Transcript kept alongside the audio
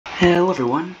Hello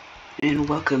everyone, and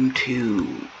welcome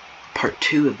to part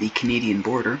 2 of the Canadian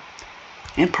border,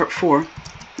 and part 4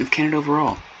 of Canada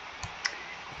overall.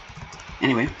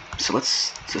 Anyway, so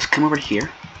let's just come over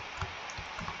here,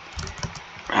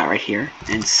 right here,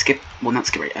 and skip, well not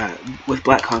skip right, with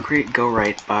black concrete, go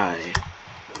right by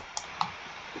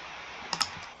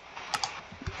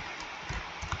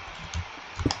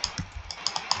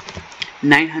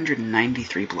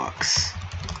 993 blocks.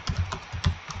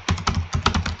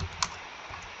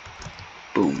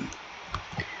 Boom.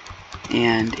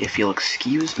 And if you'll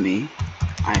excuse me,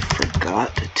 I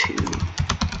forgot to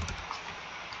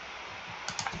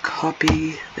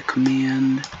copy the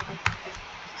command.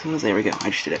 So there we go, I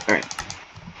just did it. Alright.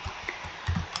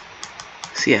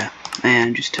 So yeah,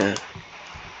 and just to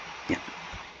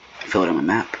fill it on my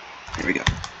map. There we go.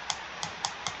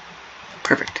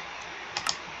 Perfect.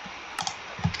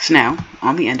 So now,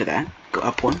 on the end of that, go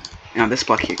up one, and on this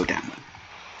block here, go down one.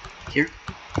 Here,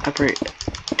 up right,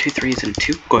 2 3s and a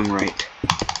 2, going right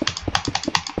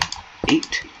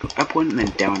 8, go up 1, and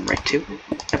then down right 2,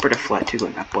 upper to flat 2,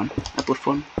 going up 1, uplift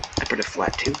 1, upper to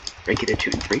flat 2, regular 2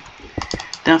 and 3,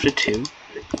 down to 2,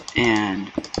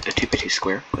 and a 2 by 2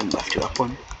 square, going left 2, up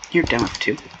 1, here down left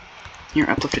 2, here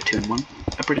uplift to 2 and 1,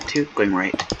 upper to 2, going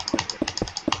right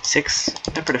 6,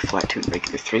 upper to flat 2 and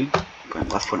regular 3, going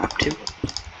left 1, up 2,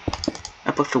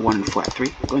 uplift to 1 and flat 3,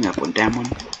 going up 1, down 1,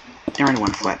 down right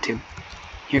 1, flat 2,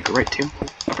 here go right 2,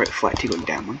 up right flat 2, going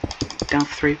down 1, down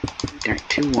 3, down right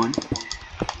 2, 1,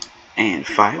 and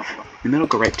 5, in the middle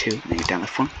go right 2, and then go down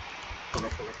left 1,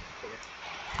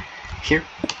 here,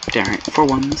 down right 4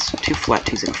 1s, 2 flat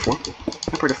 2s and a 4,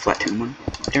 upper to flat 2 and 1,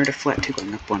 down to flat 2,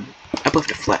 going up 1, uplift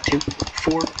to flat 2,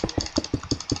 4,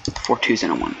 4 2s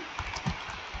and a 1,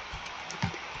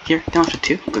 here, down left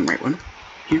to 2, going right 1,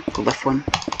 here, go left 1,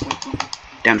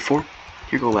 down 4,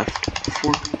 here go left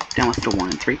 4, down left to 1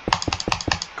 and 3,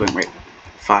 going right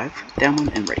 5, down 1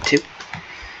 and right 2,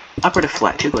 upper to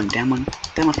flat 2, going down 1,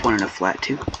 down left 1 and a flat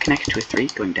 2, connected to a 3,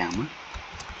 going down 1,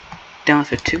 down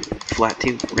left to 2, flat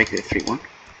 2, regular 3, 1,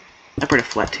 upper to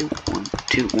flat 2, 1,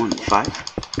 2, 1,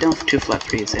 5, down left 2 flat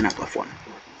 3s, and up left 1.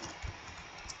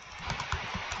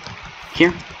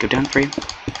 Here, go down 3,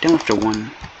 down left to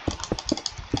 1,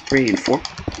 3 and 4,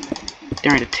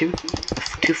 down right to 2,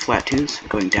 2 flat 2s,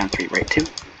 going down 3, right 2,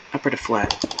 upper to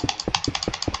flat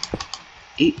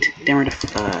 8, down right to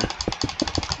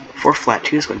 4 flat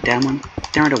 2s, going down 1,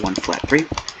 down right to 1 flat 3,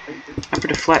 upper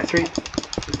to flat 3,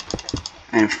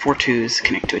 and 4 2s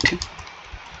connect to a 2,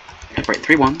 up right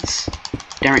 3 1s,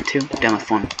 down right 2, down left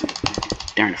 1,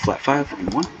 down right to flat 5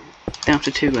 and 1, down up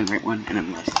to 2, going right 1, and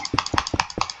then left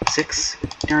 6,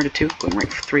 down right to 2, going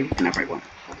right 3, and up right 1.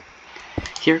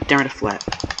 Here, down right to flat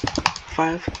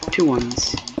 5, 2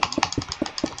 1s,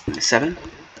 and a 7.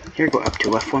 Here, go up to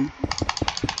left 1,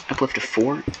 uplift to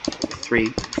 4, 3,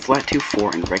 flat 2,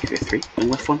 4, and regular 3, going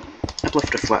left 1,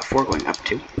 uplift to flat 4, going up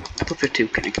 2, uplift to 2,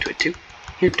 connect to a 2.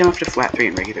 Here, down left to flat 3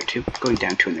 and regular 2, going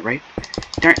down 2 on the right,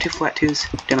 down right 2 flat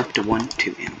 2s, down left to 1,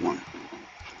 2, and 1.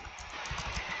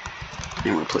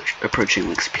 Now we're approaching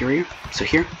Lake Superior. So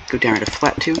here, go down right to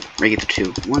flat 2, regular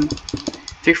 2, 1,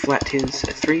 3 flat 2s,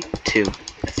 a 3, 2,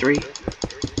 a 3,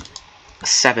 a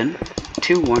 7,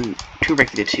 2, 1, 2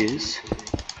 regular 2s,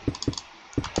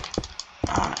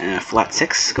 and a flat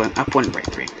 6, going up 1, right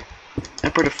 3.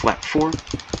 Upper to flat 4,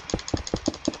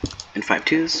 and 5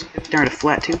 2s, down to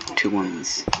flat 2, 2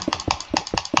 1s,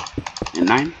 and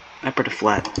 9, upper to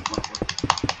flat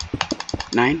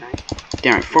 9,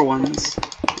 down right 4 1s,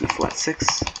 and a flat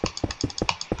 6,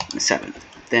 and a 7,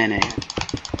 then a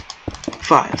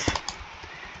 5,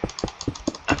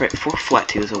 up right 4 flat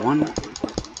 2s, a 1,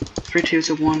 3 2s,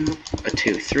 a 1, a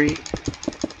 2, 3,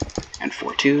 and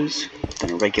 4 2s,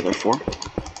 then a regular 4,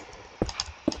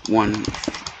 1,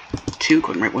 2,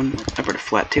 going right 1, upper to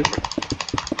flat 2,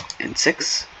 and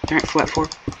 6, down right flat 4,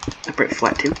 up right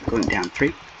flat 2, going down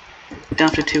 3,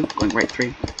 down to 2, going right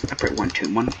 3, up right 1, 2,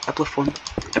 and 1, uplift 1,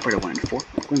 upper to 1 and 4,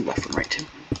 going left 1, right 2,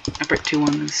 up right 2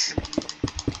 1s,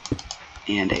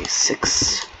 and a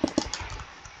 6,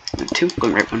 and 2,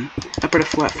 going right 1, upper to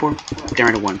flat 4, down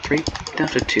right to 1, 3, down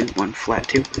to 2, 1, flat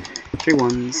 2, 3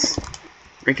 1s,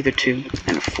 regular 2,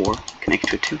 and a 4, connect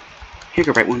to a 2. Here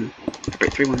go right 1, up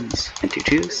right 3 1s, and 2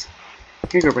 2s.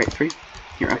 Here go right 3,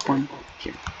 here up 1,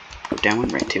 here go down 1,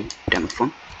 right 2, down left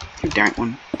 1, here down right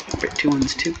 1, up right 2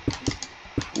 1s,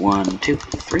 2, 1, 2,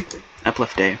 3, up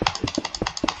left A,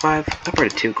 5, up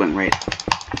right 2, going right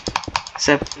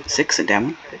 7, 6, and down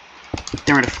 1,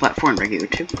 down right to flat 4 and regular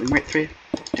 2, going right 3,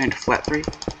 down to flat 3, 2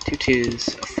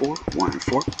 2s, a 4, 1, and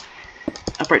 4,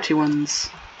 up right 2 1s,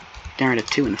 down right to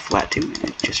 2 and a flat 2, and I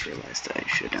just realized that I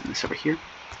should have done this over here.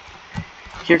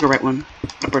 Here go right 1,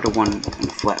 up right to 1 and a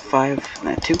flat 5, and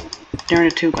then a 2, down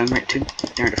to 2, going right 2,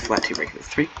 down to flat 2, regular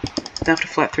 3, down to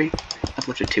flat 3, up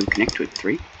left to 2, connect to a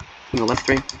 3, go left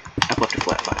 3, up left to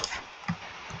flat 5.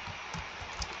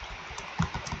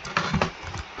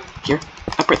 Here,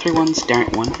 up right 3 ones, down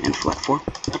at 1 and flat 4,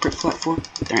 up right flat 4,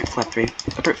 down at flat 3,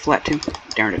 up right flat 2,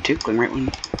 down to 2, going right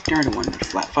 1, down to 1 and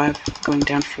flat 5, going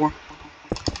down 4,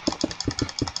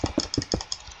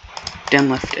 down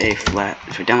left a flat,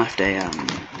 sorry, down left a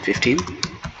 15,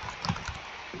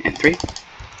 and 3,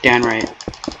 down right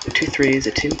 2 3s,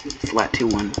 a 2, flat 2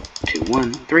 1, 2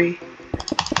 1, 3,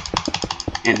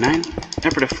 and 9,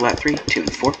 upper to flat 3, 2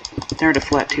 and 4, down to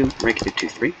flat 2, regular 2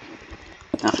 3,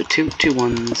 down to 2 2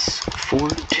 1s, 4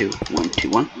 2 1 2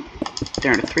 1,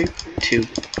 down to 3 2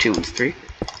 2 1s 3,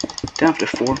 down to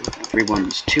 4 3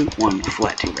 1s 2 1,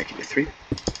 flat 2, regular 3,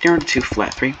 down to 2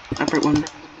 flat 3, up right 1,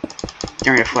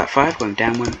 down to flat 5, going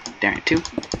down 1, down to 2,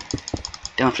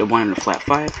 down to 1 and a flat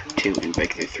 5, 2 and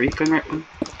regular 3, going right 1,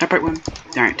 up right 1,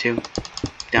 down to 2,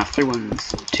 down 3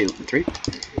 1s, 2 and 3,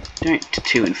 down to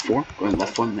 2 and 4, going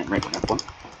left 1, then right 1, up 1.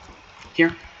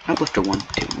 Here, up left to 1,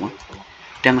 2 and 1,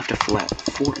 down left to flat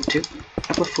 4 and 2,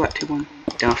 up left flat 2 1,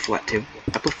 down left flat 2,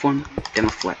 up left 1, down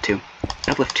left flat 2,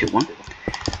 up left 2 1,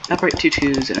 up right 2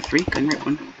 2s and a 3, going right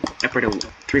 1, up right to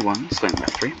 3 1s, going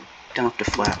left 3, down left to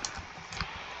flat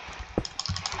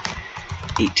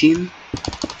 18,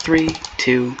 3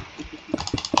 2,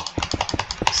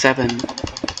 7,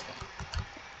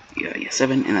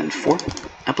 7, and then 4,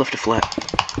 up left to flat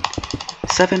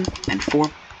 7 and 4,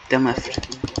 down left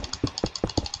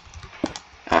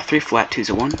 3 flat 2s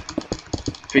a 1,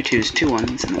 3 2s, 2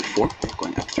 1s, and then 4,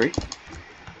 going up 3,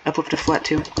 up left to flat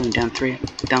 2, going down 3,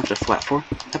 down left to flat 4,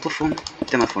 up left 1,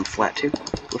 down left 1, flat 2,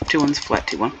 left 2 1s, flat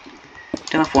 2 1,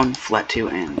 down left 1, flat 2,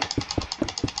 and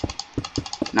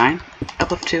 9,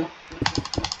 up left 2,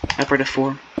 up right to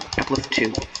 4, up left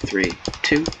 2, 3,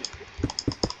 2,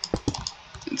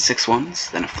 and 6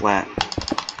 1s, then a flat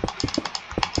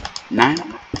 9,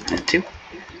 and a 2,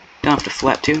 down left to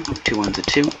flat 2, 2 1s a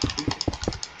 2,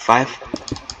 5,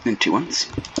 and 2 1s,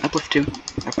 up left 2,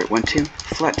 up right 1 2,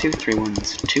 flat 2, 3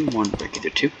 1s, 2 1, regular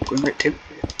 2, going right 2, up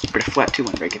right to flat 2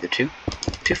 1, regular 2,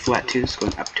 2 flat 2s,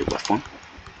 going up to left 1,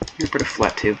 here up right to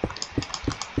flat 2,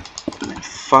 and then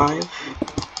 5,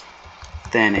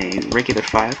 then a regular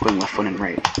 5, going left 1 and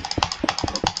right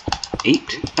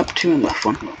 8, up 2 and left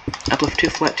 1, up left 2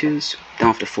 flat 2s, down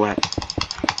left to flat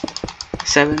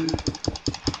 7,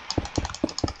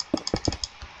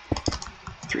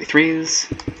 3 3s,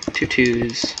 2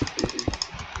 2s,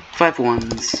 5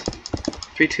 1s,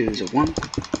 3 2s, a 1,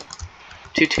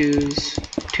 2 2s,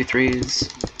 2 3s,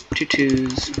 2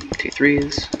 2s, 2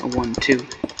 3s, a 1 2,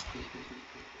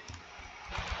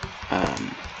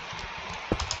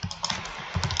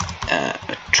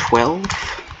 a 12,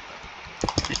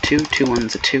 a 2, 2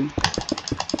 1s, a 2,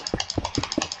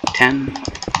 10,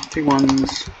 3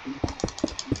 1s,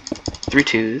 3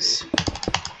 2s,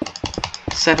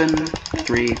 7,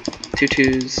 3, 2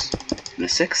 2s, and a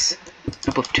 6,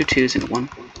 up left 2 2s and a 1,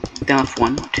 down left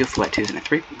 1, 2 flat 2s and a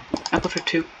 3, up left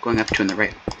 2, going up 2 on the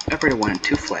right, up right a 1 and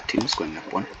 2 flat 2s, going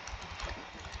up 1,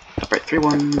 up right 3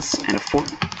 1s and a 4,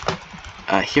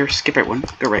 here skip right 1,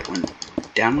 go right 1,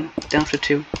 down left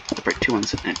 2, up right 2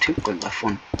 1s and a 2, going left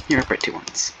 1, here up right 2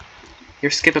 1s,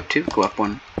 here skip up 2, go up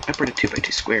 1, up right a 2 by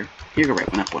 2 square, here go right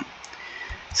 1, up 1,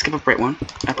 skip up right 1,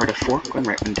 up right a 4, going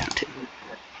right 1, down 2,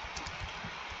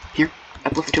 here,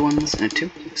 up left 2 1s and a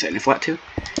 2, and a flat 2,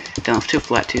 down left 2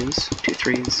 flat 2s, 2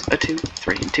 3s, a 2,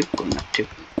 3 and 2, going up 2,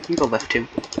 you go left 2,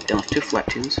 down left 2 flat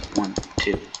 2s, 1,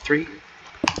 2, 3,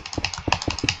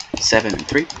 7 and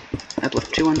 3, up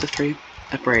left 2 1s a 3,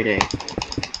 up right a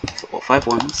 5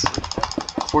 1s,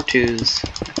 4 2s,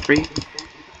 a 3,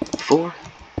 4,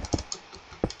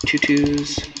 2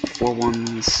 2s, 4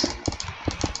 1s,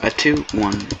 a 2,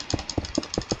 1,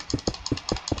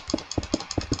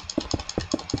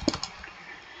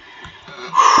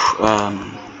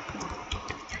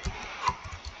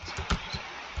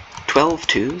 12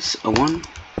 2s, a 1,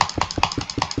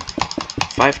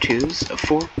 5 2s, a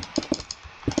 4,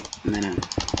 and then a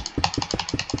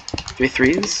 3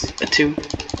 3s, a 2,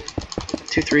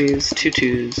 2 3s, 2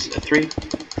 2s, a 3,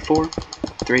 4,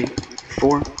 3,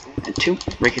 4, and 2,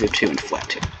 regular 2, and flat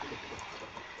 2.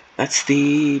 That's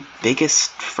the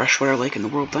biggest freshwater lake in the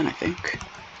world done, I think.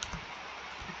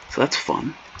 So that's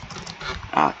fun.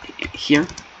 Here,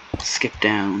 skip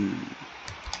down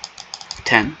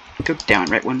 10, go down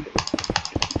right 1,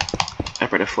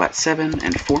 up right a flat 7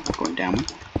 and 4, going down 1,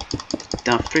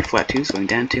 down 3 flat 2s, going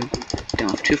down 2,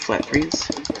 down 2 flat 3s,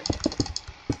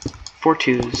 4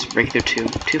 2s, regular 2,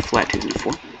 2 flat 2s and a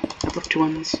 4, uplift 2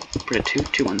 ones, upright a 2,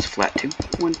 2 ones, flat 2,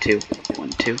 1 2, 1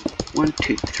 2, 1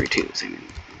 2, 3 2s. I mean,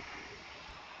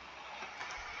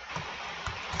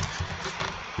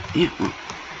 yeah. Well,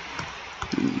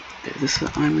 there's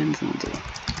this island, and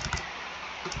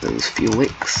those few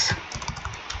lakes.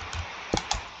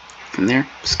 From there,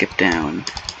 skip down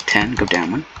 10, go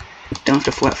down 1, down lift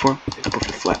a flat 4, up lift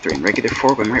a flat 3, and regular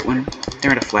 4, going right 1,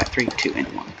 down to flat 3, 2, and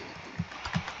 1.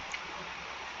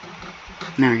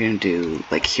 Now we're going to do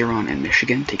like Huron and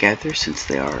Michigan together, since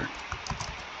they are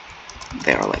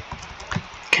like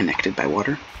connected by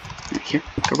water. Right here,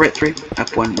 go right 3,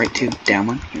 up 1, right 2, down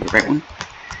 1, here go right 1.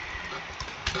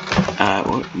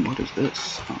 What is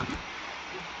this?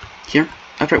 Here,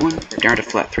 up right 1, down to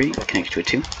flat 3, connect to a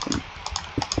 2, going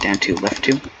down 2, left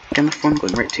 2, down left 1,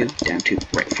 going right 2, down 2,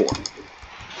 right 4.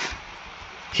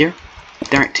 Here,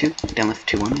 down right 2, down left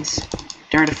 2 ones,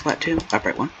 down to flat 2, up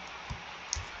right 1.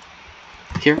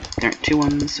 Here, down right 2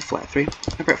 ones, flat 3,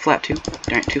 up right flat 2, down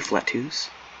right 2 flat 2s,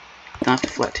 down left to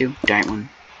flat 2, down right 1,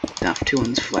 down left 2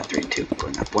 ones, flat 3 and 2,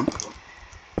 going up 1.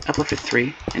 Up left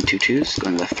 3 and 2 2s,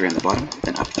 going left 3 on the bottom,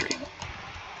 then up 3.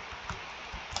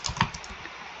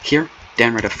 Here,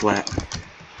 down right a flat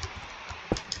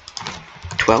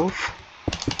 12,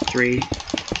 3,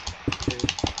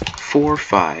 4,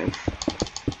 5,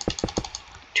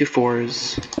 2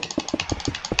 4s,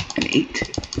 and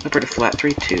 8, up right a flat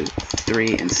 3, 2,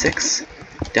 3, and 6,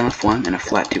 down left 1, and a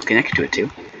flat 2 connect to a 2.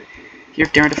 Here,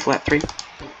 down right a flat 3,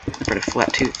 up right a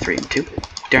flat 2, 3, and 2,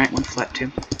 down right 1, flat 2,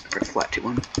 up right flat 2,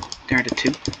 1, down right a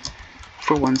 2,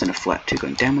 4 ones, and a flat 2,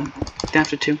 going down 1, down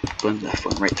after 2, going left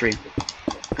 1, right 3,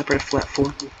 up right a flat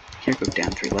 4, here go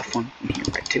down 3, left 1, and here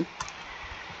right 2.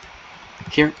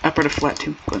 Here, up right a flat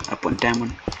 2, going up 1, down 1,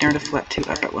 down right a flat 2,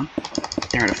 up right 1,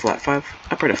 down right a flat 5,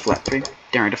 up right a flat 3,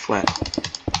 down right a flat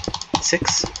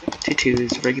 6, 2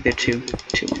 2s, regular 2,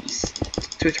 2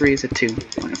 1s, 2 3s, a 2,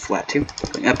 going a flat 2,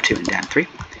 going up 2 and down 3,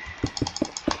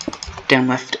 down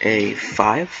left a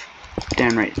 5,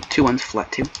 down right 2 1s,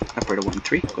 flat 2, up right a 1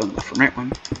 3, going left 1, right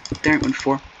 1, down right 1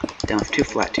 4, down left 2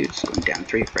 flat 2s, going down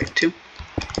 3, right 2,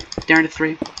 down to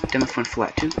 3, down left 1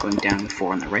 flat 2, going down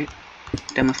 4 on the right,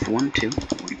 down left 1 2,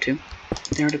 1 2,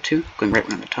 down right 2, going right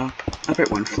 1 on the top, up right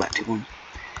 1 flat 2 1,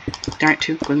 down right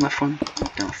 2, going left 1,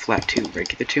 down left flat 2,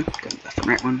 regular 2, going left 1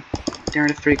 right 1, down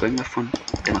right 3, going left 1,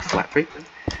 down left flat 3,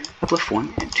 up left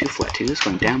 1 and 2 flat 2s,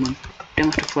 going down 1, down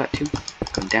left to flat 2,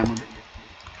 going down 1.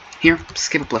 Here,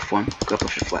 skip up left 1, go up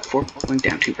left to flat 4, going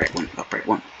down 2, right 1, up right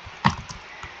 1.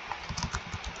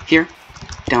 Here,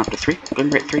 down left to 3, going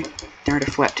right 3, down right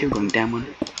to flat 2, going down 1,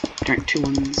 down right 2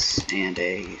 1s, and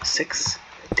a 6,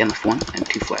 down left 1 and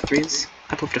 2 flat 3s,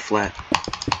 up left to flat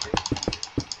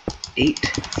 8,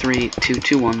 3, 2,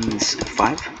 2 1s, and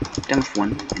 5, down left 1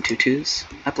 and 2 2s,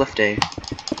 up left a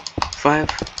 5,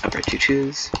 up right 2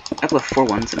 2s, up left 4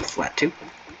 1s and a flat 2,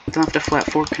 down left a flat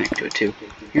 4, connect to a 2,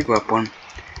 here go up 1,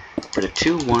 up right a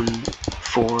 2, 1,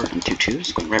 4, and 2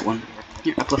 2s, going right 1,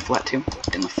 here up left flat 2,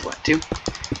 down left flat 2,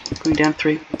 going down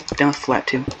 3, down left flat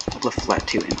 2, up left flat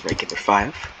 2, and regular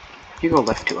 5, here go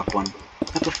left 2, up 1,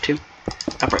 up left 2,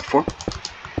 up right 4,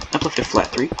 up left to flat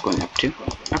 3, going up 2,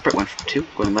 up right 1 2,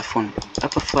 going left 1,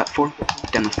 up left flat 4,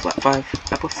 down left flat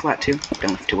 5, up left flat 2,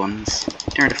 down left 2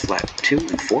 1s, down right to flat 2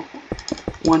 and 4,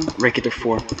 1, regular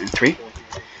 4 and 3,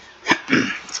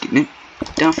 excuse me,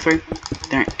 down 3,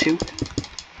 down right 2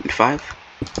 and 5,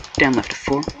 down left to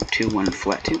 4, 2 1 and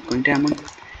flat 2, going down 1,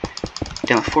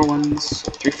 down left 4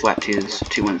 1s, 3 flat 2s,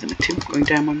 2 1s and a 2, going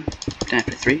down 1, down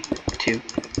after 3, 2,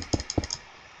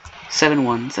 7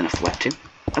 1s and a flat 2,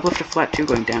 up left a flat 2,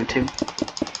 going down 2,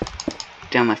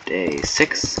 down left a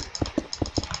 6,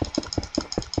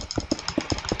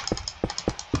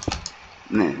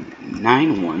 and then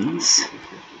 9 1s,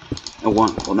 a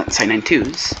 1, well that's 9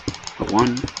 2s, a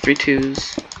 1, 3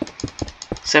 2s,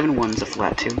 7 1s, a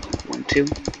flat 2, 1 2,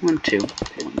 1 2,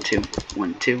 1 2,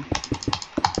 1 2,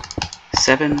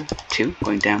 7 2,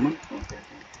 going down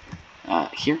 1,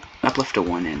 here, up left a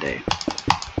 1 and a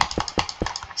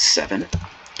 7,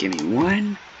 give me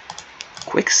 1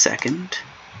 quick second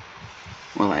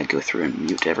while I go through and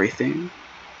mute everything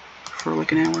for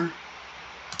like an hour.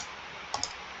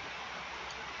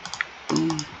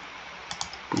 Boom,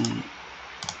 boom,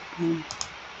 boom,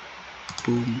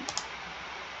 boom,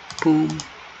 boom,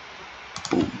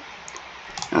 boom.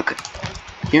 Okay,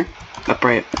 here,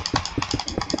 upright,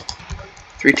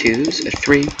 3 2s, a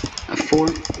 3, a 4,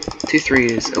 2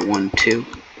 3s, a 1 2,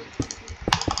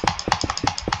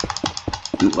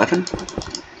 11,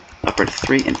 upright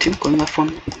 3 and 2, going left 1,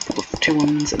 left 2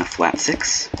 1s, and a flat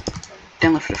 6,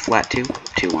 down left a flat 2,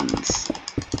 2 1s,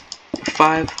 a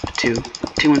 5, a 2, 2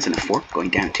 1s, and a 4, going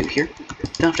down 2 here,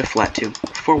 down left a flat 2,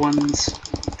 4 ones,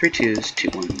 3 twos, 2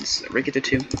 ones, regular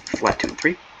 2, flat 2 and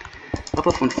 3, up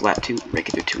left 1, flat 2,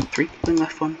 regular 2 and 3, going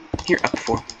left 1, here up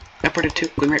 4, upper to 2,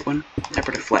 going right 1,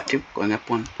 upper to flat 2, going up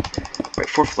 1, right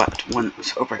 4 flat 1,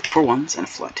 so upright 4 ones and a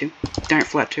flat 2, down right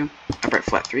flat 2, upright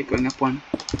flat 3, going up 1,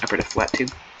 upper to flat 2,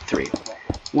 3,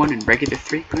 1 and regular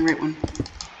 3, going right 1,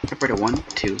 upper to 1,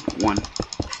 2, 1,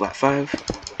 flat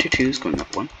 5, 2 twos, going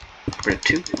up 1, upper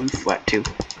to 2, 1, flat 2,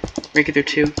 regular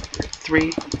 2,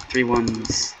 3, 3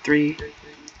 ones, 3,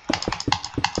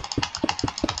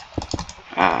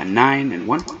 9 and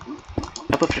 1,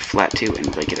 up left to flat 2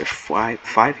 and regular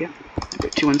 5, yeah,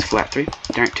 upright 2 ones, flat 3,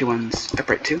 down right 2 ones,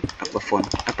 upright 2, up left 1,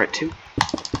 upright 2,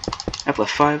 up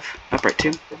left 5, upright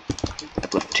 2,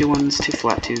 up left 2 ones, 2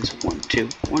 flat 2s, 1, 2,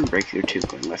 1 regular 2,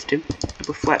 going left 2, up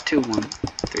left flat 2, 1,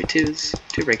 3 twos,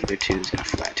 2 regular 2s, and a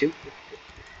flat 2.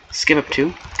 Skip up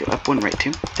 2, go up 1, right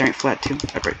 2, down right flat 2,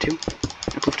 upright 2,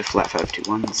 up left to flat 5, 2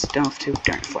 ones, down left 2,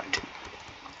 down right flat 2.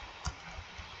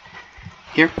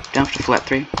 Here, down left to flat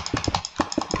 3,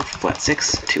 up left to flat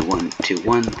 6, 2, 1, 2,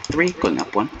 1, 3, going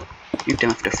up 1. Here,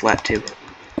 down left to flat 2,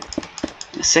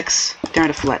 and a 6, down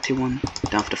right to flat 2, 1,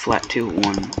 down left to flat 2,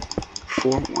 1,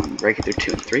 4, 1, regular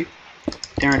 2 and 3,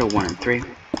 down right to 1 and 3,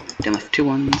 down left 2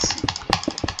 ones,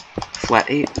 flat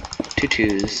 8, 2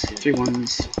 twos, 3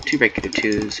 ones, 2 regular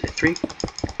 2s, 3,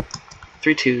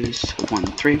 3 twos, 1,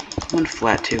 3, 1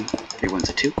 flat 2, 3 ones,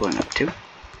 a 2, going up 2,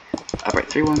 upright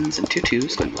 3 ones and 2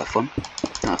 twos, going left 1,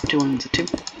 down left 2 ones, a 2,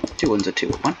 2 ones, a 2,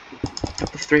 1, up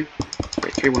left 3,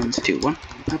 upright 3 ones, 2, 1,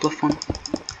 up left 1,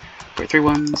 upright 3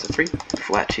 ones, a 3,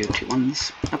 flat 2, 2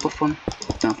 ones, up left 1,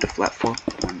 down left to flat 4,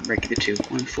 1 regular 2,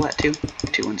 1 flat 2,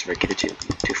 2 ones, regular 2,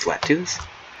 2 flat 2s.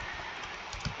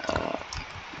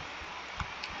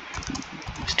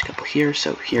 Just a couple here,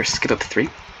 so here skip up 3,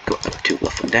 go up 2,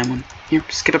 left 1, down 1, here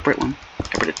skip up right 1,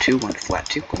 upper to 2, 1 flat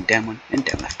 2, going down 1, and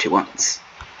down left 2 ones.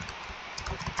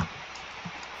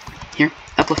 Here,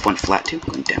 up left 1, flat 2,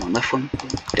 going down 1, left 1,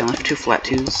 down left 2 flat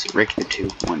 2s, regular 2,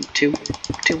 1, 2,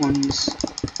 2 ones,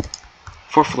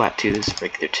 4 flat 2s,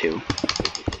 regular 2,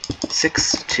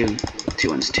 6, 2, 2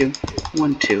 ones, 2,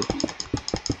 1, 2,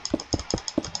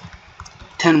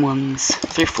 10 ones,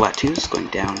 3 flat 2s, going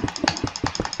down,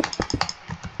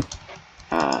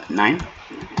 9,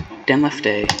 down left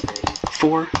a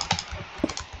 4,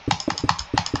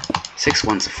 6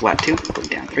 ones, flat 2, going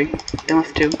down 3, down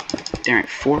left 2, down right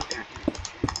 4,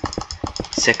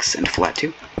 6 and flat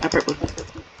 2, up right 1,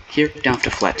 here, down left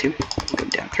to flat 2, going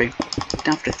down 3,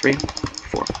 down left to 3,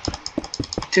 4,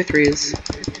 2 3s,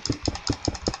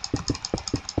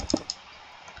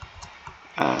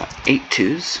 8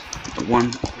 2s,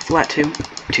 1 flat 2,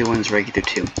 2 ones, regular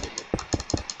 2,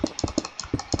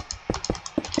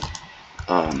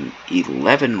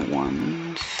 11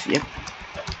 ones, yep,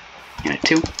 and a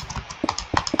 2,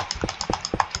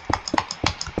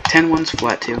 10 ones,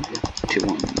 flat 2, 2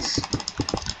 ones,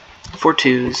 4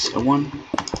 twos, a 1,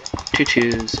 2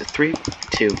 twos, a 3,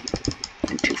 2,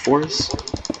 and 2 4s,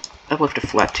 up left to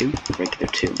flat 2, regular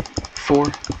 2, 4,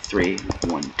 3,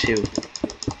 1, 2,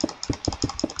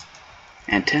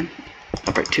 and 10,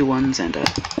 upright 2 ones, and a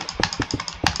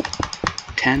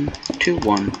 10, 2,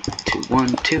 1, 2, 1,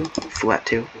 2, flat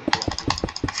 2,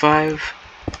 5,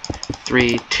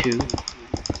 3, 2,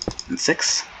 and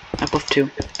 6, up left 2,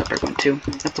 upright 1, 2,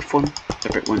 up left 1,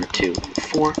 upright 1 or 2,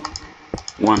 4,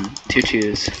 1, 2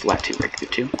 twos, flat 2,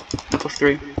 regular 2, up left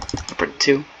 3, upright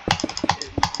 2,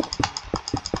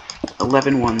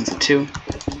 11 ones, a 2,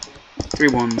 3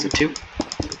 ones, a 2,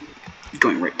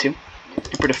 going right 2,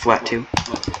 upper to flat 2,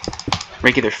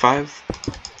 regular 5,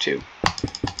 2,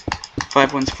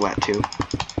 5 ones, flat 2,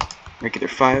 regular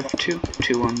 5, 2,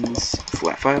 2 ones,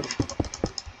 flat 5,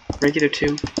 regular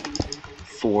 2,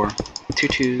 4, 2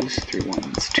 twos, 3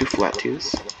 ones, 2 flat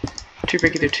 2s, 2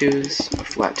 regular 2s, a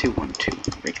flat 2, 1, 2,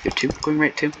 regular 2, going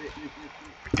right 2,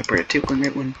 upper to 2, going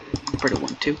right 1, upper to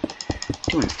 1, 2,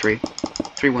 2 and 3,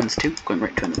 3 ones, 2, going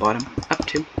right 2 on the bottom, up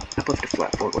 2, up left to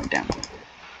flat 4, going down 1.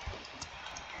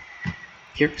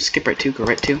 Here, skip right 2, go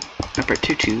right 2, up right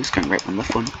 2 2s, going right 1,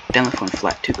 left 1, down left 1,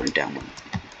 flat 2, going down 1.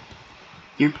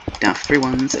 Here, down 3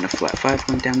 ones and a flat 5,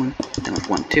 going down 1, down left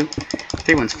 1, 2,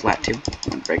 3 ones, flat 2,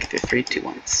 1 regular 3, 2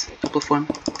 ones, up left 1,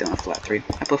 down left flat 3,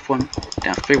 up left 1,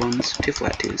 down 3 ones, 2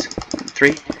 flat 2s, 1,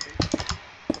 3,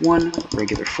 1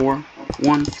 regular 4,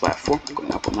 1 flat 4,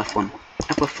 going up 1, left 1,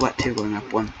 up left flat 2, going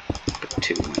up 1, up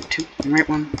 2, 1, 2, and right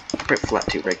 1, up right flat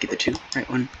 2, regular 2, right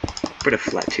 1, up right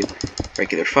flat 2,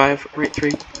 regular 5, right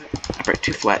 3, up right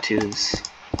 2 flat 2s,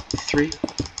 3,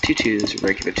 2 2s,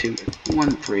 regular 2,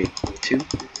 1, 3, 2,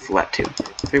 flat 2,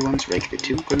 3 ones, regular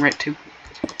 2, going right 2,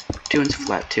 2 ones,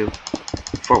 flat 2,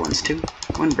 4 ones, 2,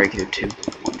 1 regular 2,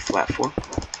 1 flat 4,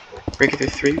 regular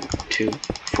 3, 2,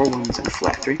 4 ones and a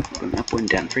flat 3, going up 1,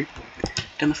 down 3,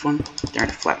 down left 1, down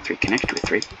to flat 3, connect to a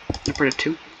 3, upward to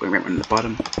 2, going right 1 to the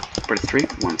bottom, upward to 3,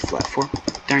 1 flat 4,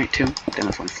 down right 2, down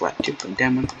left 1 flat 2, going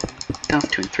down 1, down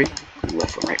left 2 and 3, going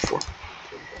left 1 right 4.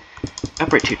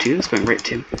 Up right 2 2s, going right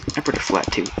 2, upward to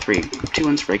flat 2, 3, 2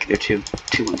 ones regular 2,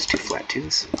 2 ones 2 flat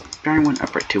 2s, down 1,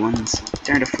 up right 2 1s,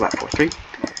 down to flat 4 3,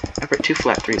 up right 2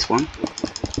 flat 3s 1,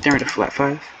 down to flat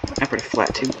 5, upward to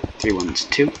flat 2, 3 ones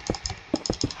 2,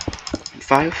 and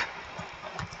 5,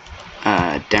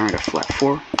 down to flat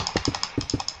 4,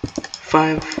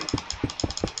 5,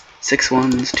 6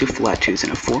 ones, 2 flat 2s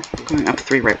and a 4, going up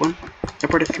 3 right 1,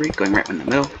 upward to 3, going right 1 in the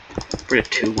middle, upward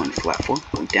to 2, 1 flat 4,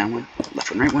 going down 1,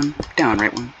 left 1 right 1, down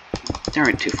right 1, down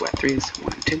right 2 flat 3s,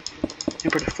 1 and 2,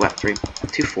 upward to flat 3,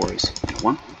 2 4s and a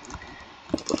 1,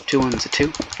 left 2 ones, a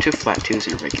 2, 2 flat 2s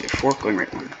and a regular 4, going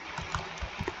right 1.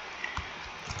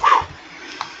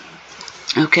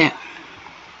 Whew. Okay.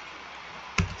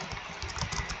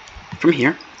 From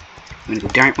here, I'm going to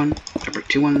go down right 1, up right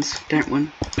 2 1s, down right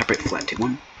 1, up right flat 2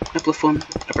 1, up left 1,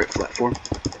 up right flat 4,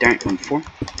 down right 1 4,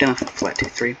 down left flat 2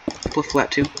 3, up left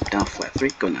flat 2, down flat 3,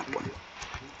 going up 1.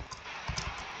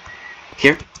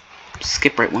 Here,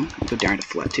 skip right 1, go down to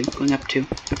flat 2, going up 2,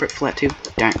 up right flat 2,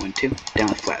 down right 1 2, down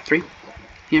left flat 3.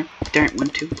 Here, down right 1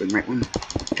 2, going right 1, down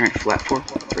right flat 4,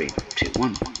 3 2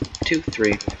 1, 2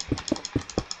 3,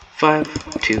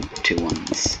 5 2 2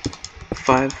 1s,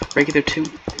 5 regular 2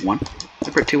 1,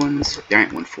 up right 2 1s, down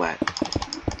right 1 flat,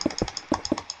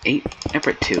 8 up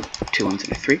right 2 2 1s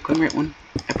and a 3, going right 1,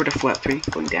 upward to flat 3,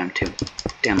 going down 2,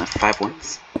 down left 5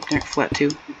 1s, down right flat 2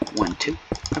 1 2,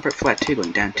 up right flat 2,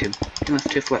 going down 2, down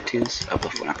left 2 flat 2s, up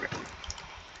left 1 up right 1.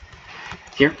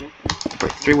 Here, up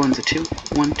right 3 1s a 2,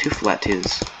 1 2 flat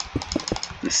 2s,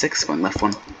 and a 6, going left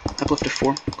 1, up left to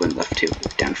 4, going left 2,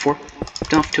 down 4,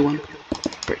 down left 2 1,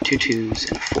 up right 2 2s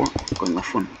and a 4, going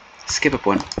left 1, skip up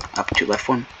 1, up 2 left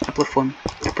 1, up left 1,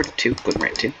 upward to 2, going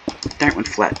right 2, down right 1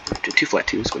 flat, to 2 flat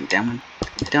 2s, going down 1,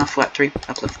 down flat 3,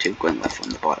 up left 2, going left 1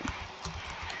 the bottom.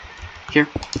 Here,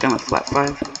 down left flat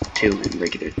 5, 2 and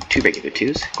regular 2 regular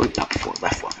 2s, going up 4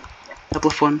 left 1, up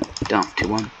left 1, down left 2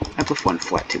 1, up left 1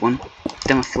 flat 2 1,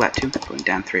 down left flat 2, going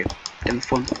down 3, down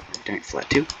left 1, down right flat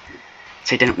 2,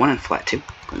 say down 1 and flat 2,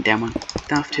 going down 1,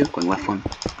 down left 2, going left 1,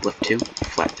 left 2,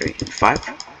 flat 3 and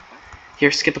 5.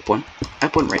 Here, skip up 1,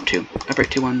 up 1 right 2, up right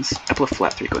 2 1s, up left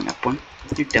flat 3, going up 1,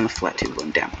 here down left flat 2,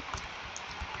 going down 1.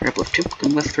 Here up left 2,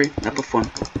 going left 3, up left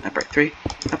 1, up right 3,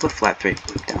 up left flat 3,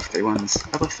 down left 3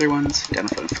 1s, up left 3 1s, down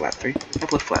left 1 flat 3,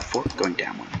 up left flat 4, going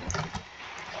down 1.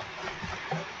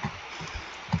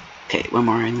 Okay, one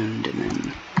more island, and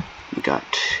then we got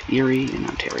Erie and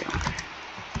Ontario.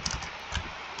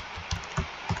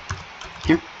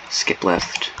 Here, skip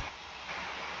left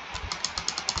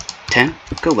 10,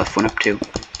 go left 1 up 2,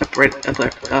 up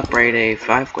right a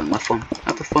 5, going left 1,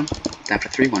 up left 1, down for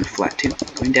 3, 1 flat 2,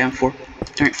 going down 4,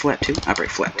 down right flat 2, up right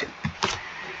flat 2.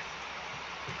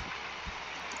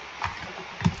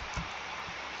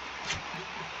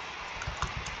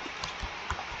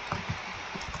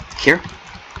 Here,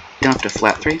 down to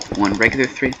flat 3, 1 regular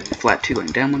 3, flat 2 going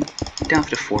down 1, down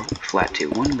to 4, flat 2,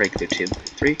 1 regular 2,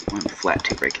 3, 1 flat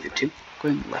 2 regular 2,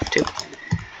 going left 2,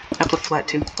 up left flat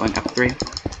 2, going up 3,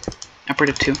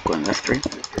 upward to 2, going left 3,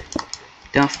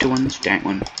 down left 2 1s, down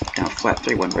 1, down flat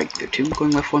 3, 1 regular 2,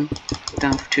 going left 1,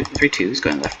 down 2, 3 2s,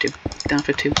 going left 2, down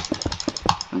for 2,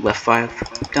 and left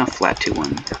 5, down flat 2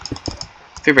 1,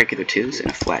 3 regular 2s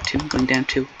and a flat 2, going down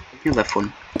 2, your left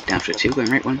 1, down for 2, going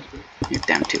right 1, you're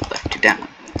down 2, left 2, down 1,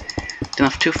 down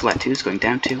left 2 flat 2s, going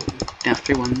down 2, down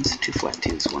 3 1s, 2 flat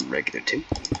 2s, 1 regular 2,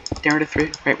 down to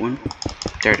 3, right 1,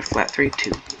 down to flat 3,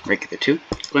 2, regular 2,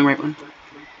 going right 1,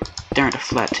 down to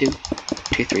flat 2,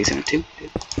 2 3s and a 2,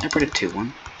 upward to 2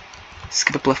 1,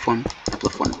 skip up left 1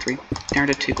 and 3, down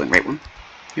to 2, going right 1,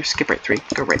 here skip right 3,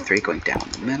 go right 3, going down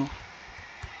in the middle,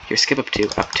 here skip up 2,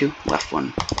 left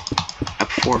 1, up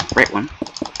 4, right 1,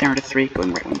 down to 3,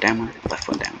 going right 1, down 1, left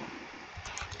 1, down 1.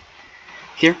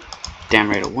 Here, down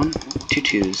right a 1, 2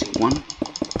 2s, 1,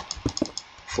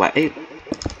 flat 8,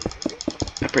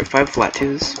 up right 5 flat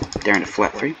 2s, down to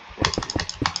flat 3,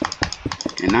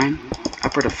 and 9,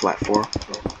 upward to flat 4,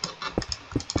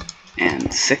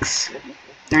 and 6,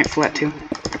 down right flat 2,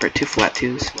 up right 2 flat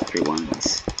 2s, 3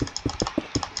 1s,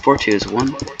 4 2s,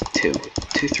 1, 2,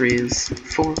 2 3s,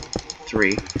 4,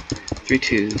 3, 3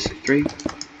 2s, 3,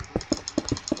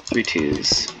 3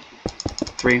 2s,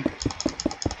 3,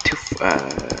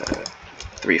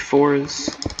 3 4s,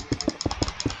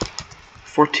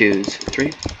 4 2s,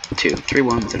 3, 2, 3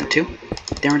 1s and a 2,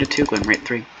 down to 2, going right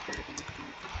 3,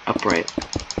 upright,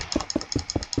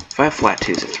 5 flat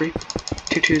 2s, a 3,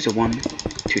 2 twos, a 1,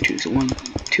 2 twos, a 1,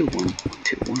 2 1,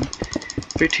 2 1,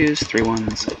 3 twos, 3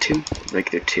 ones, a 2,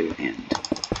 regular 2, and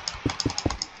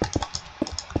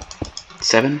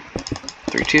 7,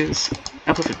 3 twos,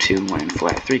 uplift of 2, 1 and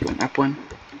flat 3 going up 1,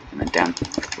 and then down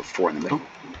 4 in the middle,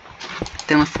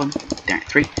 down left 1, down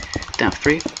 3, down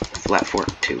 3, flat 4,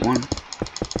 2 1,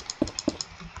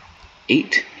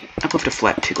 8, uplift of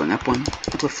flat 2 going up 1,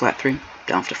 uplift flat 3,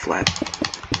 down to flat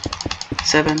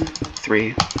 7,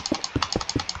 3,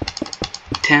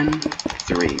 10,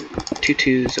 3, 2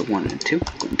 twos, a 1 and a 2,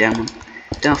 going down 1,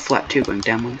 down flat 2 going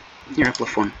down 1, here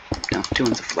uplift 1, down 2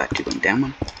 ones, a flat 2 going down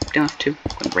 1, down left 2,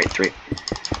 going right 3,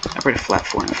 up right to flat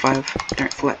 4 and a 5, down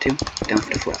right flat 2, down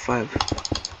left to flat 5,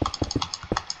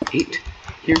 8,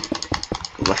 here,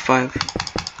 go left 5,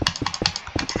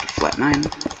 up to flat 9,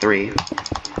 3,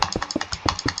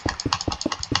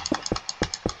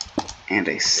 and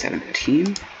a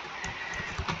 17,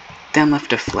 down left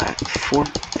to flat 4,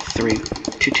 3,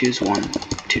 2 twos, 1,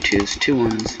 2 twos, 2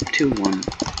 ones, 2 1,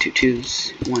 2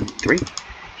 twos, 1 3.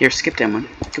 Here skip down 1,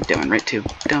 go down right 2,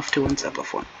 down left 2 ones, up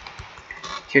left 1.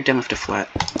 Here down left to flat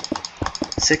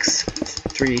 6,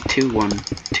 3, 2 1,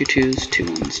 2 twos, 2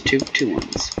 ones, 2 2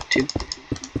 ones, 2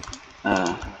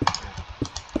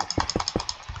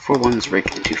 4 ones,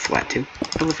 rake to 2 flat 2,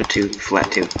 up left 2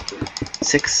 flat 2,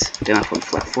 6 down left 1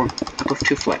 flat 4, up left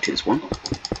 2 flat 2s 1,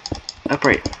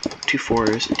 upright 2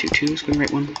 4s and 2 2s going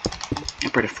right 1,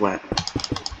 upright to flat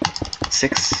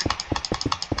 6,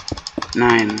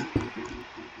 9,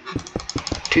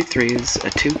 2 3s, a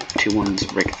 2, 2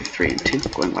 1s, regular 3 and 2,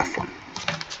 going left 1.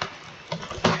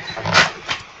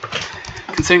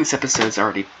 Considering this episode's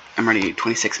I'm already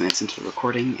 26 minutes into the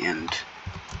recording, and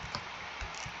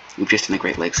we've just done the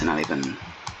Great Lakes and not even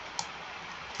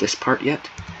this part yet,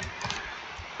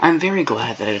 I'm very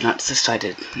glad that I did not decide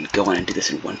to go on and do this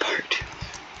in one part.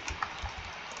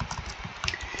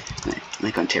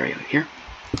 Lake Ontario here.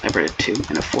 I've read a 2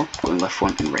 and a 4, going left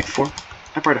 1 and right 4.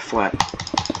 I've read a flat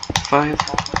 5,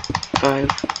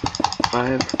 5,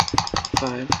 5,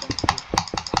 5,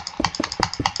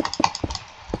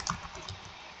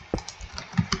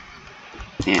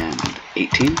 and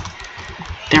 18.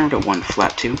 Downward to 1,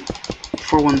 flat 2,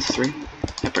 4 1s, 3,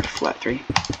 upward to flat 3,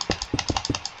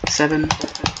 7,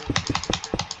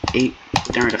 8,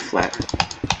 downward to flat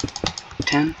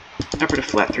 10, upward to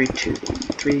flat 3, 2, 1,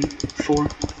 3, 4,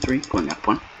 3, going up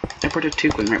 1, upward to 2,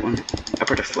 going right 1,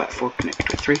 upward to flat 4, connect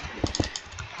to a 3,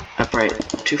 upright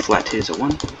 2 flat 2s, a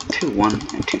 1, 2 1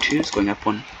 and 2 2s, going up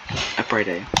 1, upright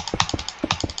a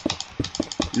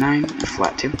 9 and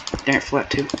flat 2, down flat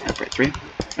 2, upright 3,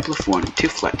 uplift 1 and 2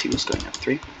 flat 2s, going up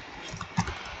 3,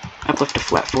 uplift to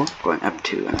flat 4, going up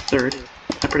 2 and a third,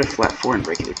 upward to flat 4 and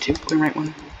regular 2, going right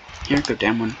 1, here go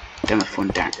down 1, down left 1,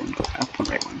 down 1, go up 1,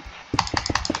 right 1,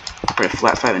 upward to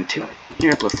flat 5 and 2,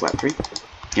 here uplift flat 3,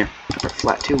 here upward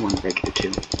flat 2, 1 regular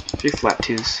 2, 3 flat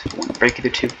 2s, 1 regular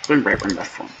 2, going right 1,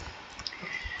 left 1,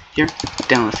 here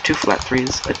down left 2 flat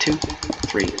 3s, a 2,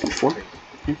 3 and 4,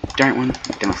 here down right 1,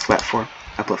 down left flat 4,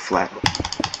 uplift flat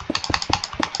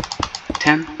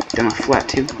 10, down left flat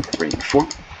 2, 3 and 4,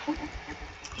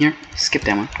 here skip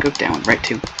down 1, go down 1, right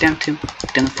 2, down 2,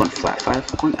 down left 1 flat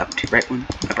 5, going up 2, right 1,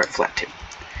 upright flat 2,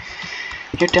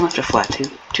 here down left to flat 2,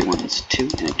 2 1s, 2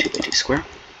 and a 2 by 2 square,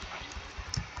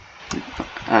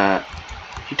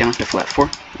 here down left to flat 4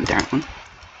 and down 1,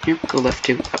 here go left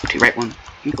 2, up 2, right 1,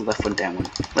 and go left 1, down 1,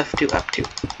 left 2, up 2,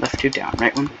 left 2, down,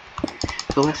 right 1,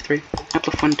 go left 3, up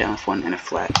left 1, down left 1, and a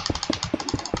flat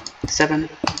 7,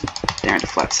 down to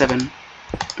flat 7,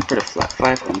 upward to flat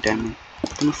 5, going down 1,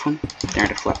 down left 1, down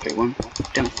to flat 3, 1,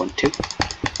 down left 1, 2,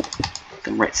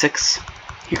 then right 6,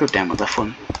 here go down 1, left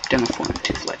 1, down left 1,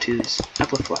 2 flat 2s,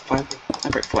 up left flat 5,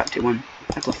 up right flat 2, 1,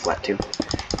 up left flat 2,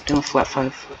 down left flat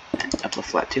 5, and up left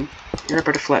flat 2, here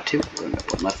upward to flat 2, going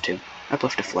up 1, left 2, up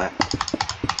left to flat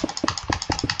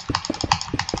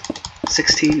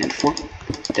 16 and 4,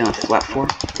 down left flat 4,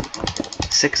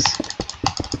 6,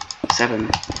 7,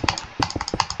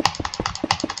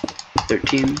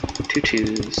 13, 2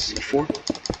 2s, 4,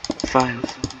 5,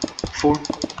 4,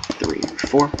 3,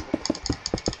 4,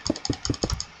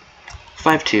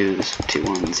 5 2s, 2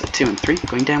 1s, 2 and 3,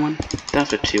 going down 1, down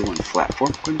left 2, 1 flat 4,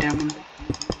 going down 1,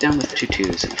 down left 2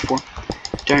 2s and 4,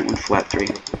 down 1 flat 3,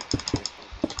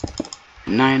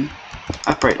 9,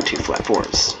 upright 2 flat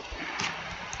 4s.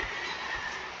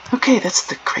 Okay, that's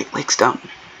the Great Lakes done.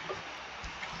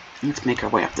 Let's make our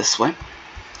way up this way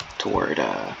toward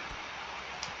the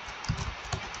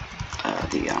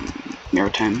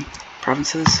maritime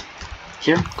provinces.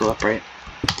 Here, go upright.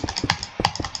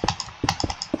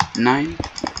 9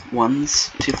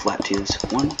 1s, 2 flat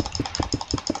 2s, 1,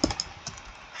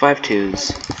 5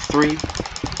 2s, 3,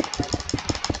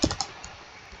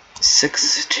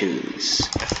 6 twos,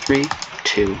 a 3,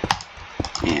 2,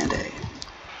 and a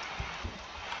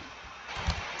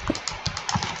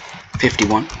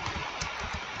 51.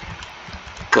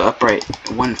 Go upright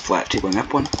 1, flat 2, going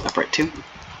up 1, upright 2.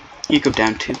 You go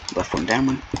down 2, left 1, down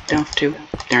 1, down 2,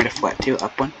 down to flat 2,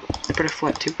 up 1, upright to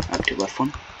flat 2, up 2, left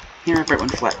 1. Here, upright 1,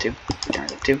 flat 2, down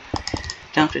to 2,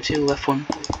 down to 2, left 1,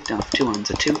 down to 2 ones,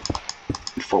 a 2,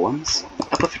 and 4 ones,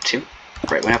 up left 2,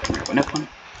 right 1 up 1, right 1 up 1.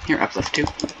 Here, up left 2,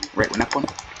 right 1 up 1.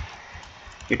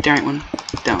 Your down 1,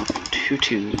 down 2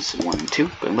 twos, 1 and 2,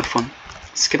 going left 1,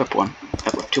 skip up 1,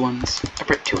 up left 2 ones,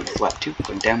 upright 2 and flat 2,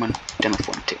 going down 1, down left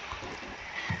 1 and 2.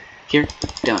 Here,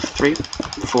 down 3,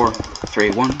 4, 3,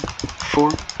 1,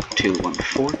 4, 2, 1,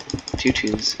 4, 2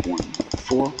 twos, 1,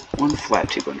 4, 1, flat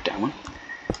 2, going down 1,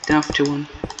 down left 2, 1,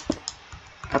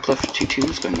 up left 2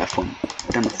 twos, going left 1,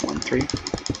 down left 1, 3,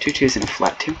 2 twos and a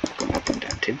flat 2, going up 1,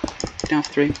 down 2, down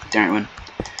 3, down 1,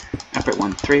 up right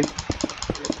 1, 3,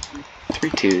 3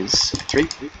 twos, 3,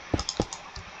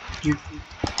 here,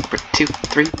 up right 2,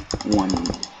 3, 1,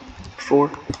 4,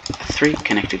 3,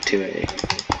 connected to a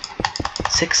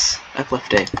 6, up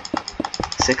left A,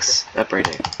 6, up right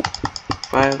A,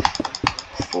 5,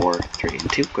 4, 3,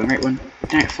 and 2, going right 1,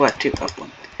 down right flat 2, up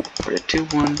 1, for a 2,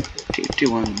 1, 2,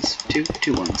 2 ones, 2,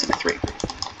 2 ones, and a 3.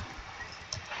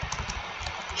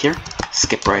 Here,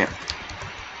 skip right,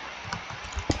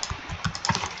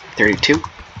 32,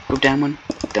 go down 1,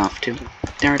 down left 2,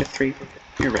 down right a 3,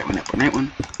 here right 1, up 1, right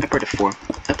 1, up right a 4,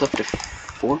 up left a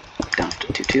 4, down left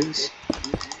to 2 twos.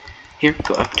 Here,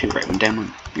 go up 2, right 1, down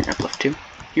 1, here up left 2,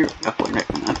 here up 1, right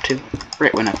 1, up 2,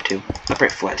 right 1, up 2, up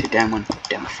right flat 2, down 1,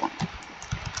 down left 1.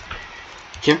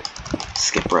 Here,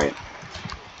 skip right.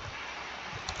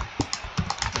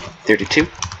 32,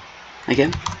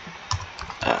 again,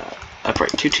 up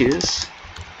right 2 twos,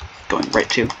 going right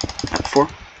 2, up 4,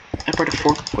 up right a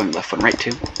 4, going left 1, right 2,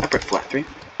 up right flat 3,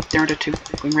 down right a 2,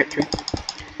 going right 3,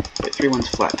 right 3 ones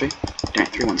flat 3, down right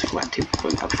 3 ones flat 2,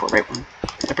 going up 4, right 1,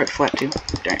 up right flat 2,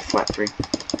 down right flat 3,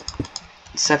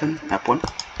 7, up 1,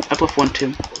 up left 1 2,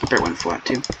 up right 1 flat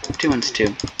 2, 2 ones 2,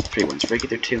 3 ones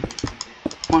regular 2,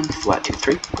 1 flat 2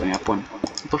 3, going up 1,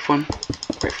 up left 1,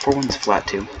 right 4 ones flat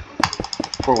 2,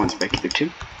 4 ones regular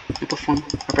 2, up left 1,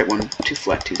 up right 1, 2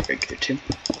 flat 2s regular 2,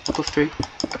 up left 3,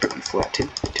 up right 1 flat 2,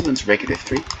 2 ones regular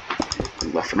 3,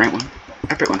 going left 1 right 1,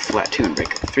 up right 1 flat 2 and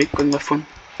regular 3, going left 1,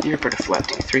 here up right a flat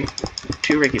 2 3,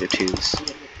 2 regular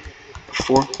 2s,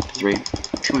 4 3,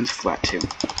 2 ones flat 2,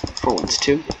 4 ones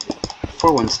 2,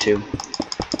 4 ones 2,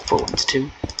 4 ones 2,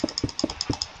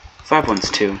 5 ones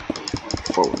 2,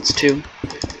 4 ones 2,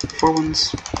 4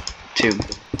 ones 2,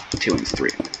 2 ones 3,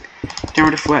 down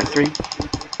right a flat 3,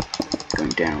 going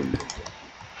down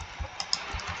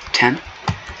 10,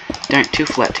 down 2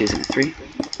 flat 2s and a 3,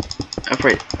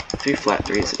 upright 3 flat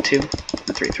 3s, a 2,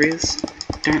 and 3 3s,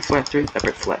 down right flat 3,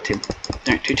 upright flat 2,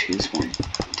 down 2 2s, 1,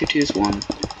 2 2s, 1,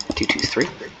 2 2s, 3,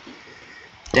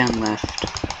 down left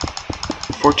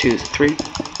 4 2s, 3,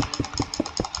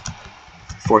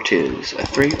 4 2s, a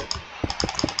 3,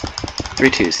 3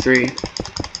 2s, 3,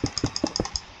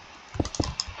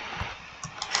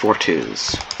 4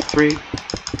 2s, 3,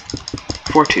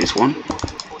 4 2s, 1,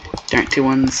 down right 2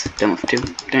 ones, down left 2,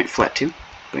 down right flat 2,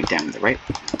 going down to the right,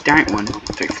 down right 1,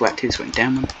 3 flat 2s, going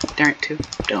down 1, down right 2,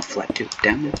 down flat 2,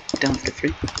 down 1, down left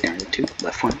 3, down right 2,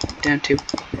 left 1, down 2,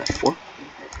 left 4.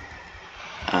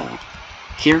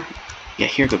 Here, yeah,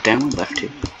 here go down 1, left 2,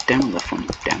 down 1, left 1,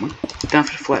 down 1, down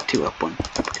left flat 2, up 1,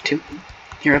 up right 2.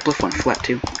 Here up left 1, flat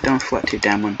 2, down flat 2,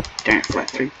 down 1, down right flat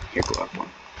 3, here go up 1.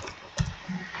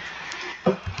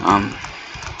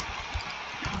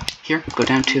 Here, go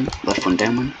down 2, left 1,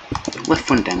 down 1, left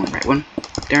 1, down 1, right 1,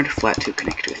 down to flat 2,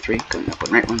 connect to a 3, going up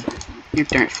 1, right 1, here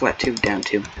down right flat 2, down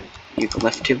 2, here go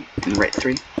left 2, and right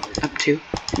 3, up 2,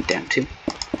 and down 2,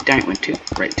 down right 1, 2,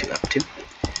 right 2, up 2,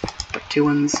 up 2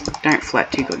 ones, down right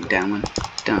flat 2, going down 1,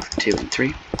 down left 2 and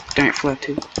 3, down right flat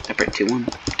 2, up right 2, 1,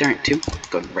 down right 2,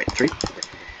 going right 3,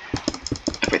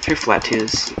 up right 3 flat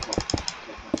 2s,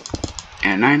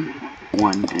 and a 9,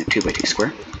 1, and a 2 by 2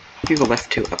 square, here go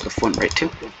left 2, up left 1, right 2,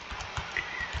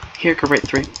 here go right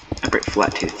 3, up right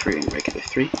flat 2, 3, and regular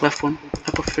 3, left 1,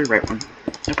 up left 3, right 1,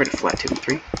 up right flat 2 and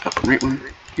 3, up 1, right 1,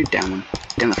 here down 1,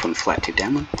 down left 1, flat 2,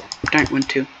 down 1, down right 1,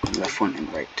 2, and left 1,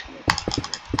 and right.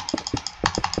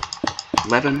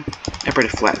 11, up right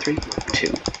flat 3, 2,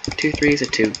 2 3s, a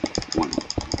 2, 1,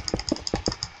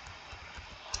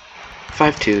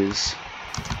 5 2s,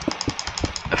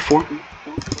 a 4,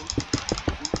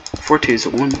 4 2s, a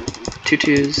 1, 2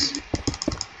 2s,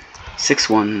 6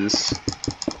 1s,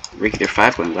 regular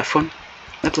 5 going left 1,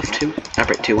 uplift 2,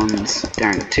 upright 2 ones,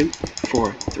 down to 2,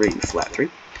 4, 3, and flat 3.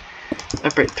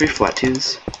 Upright 3 flat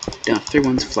 2s, down 3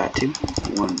 ones, flat 2,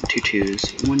 1, 2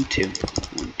 2s, 1 2,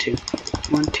 1 2,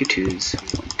 1 2 2s,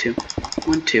 1 2,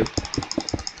 1 2,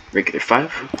 regular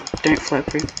 5, down flat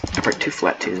 3, upright 2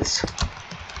 flat 2s,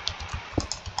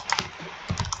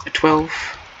 a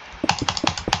 12,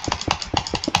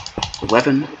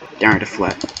 11, down to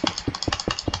flat,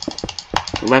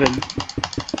 11,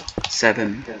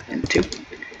 7, and 2,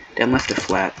 down left to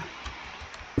flat,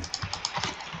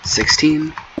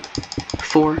 16,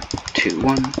 4, 2,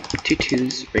 1, 2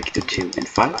 2s, regular 2, and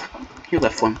 5, your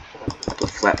left 1,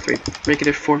 uplift flat 3,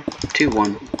 regular 4, 2,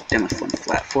 1, down left 1,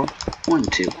 flat 4, 1,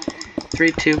 2,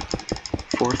 3, 2,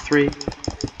 4, 3,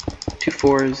 2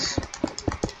 4s,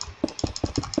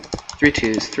 3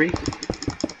 2s, 3,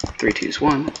 3 2s,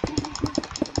 1,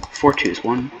 4 2s,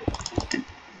 1, and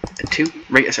a 2,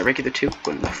 regular 2,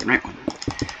 going left and right 1,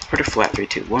 quarter flat 3,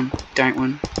 2, 1, down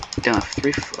 1, down left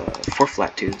 3, 4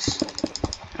 flat 2s,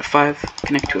 a 5,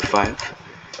 connect to a 5,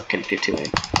 connect to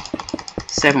a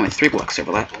 7 with 3 blocks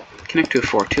overlap, connect to a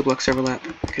 4, 2 blocks overlap,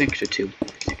 connect to 2,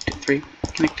 connect to 3,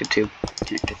 connect to 2,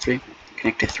 connect to 3,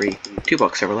 connect to 3, 2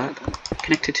 blocks overlap,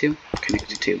 connect to 2, connect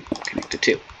to 2, connect to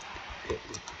 2.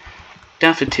 Down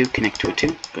left to 2, connect to a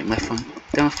 2, going left 1,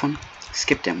 down left 1,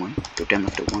 skip down 1, go down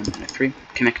left to 1 and a 3,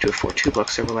 connect to a 4, 2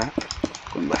 blocks overlap,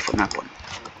 going left 1, up 1.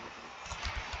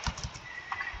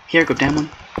 Here, go down 1,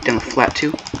 down left flat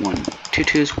 2, 1, 2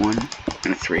 2s, 1,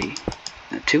 and a 3,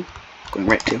 and a 2, going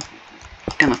right 2,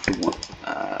 down left to 1,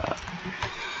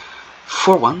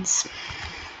 4 1s,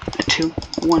 a 2,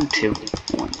 1 2,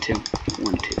 1 2,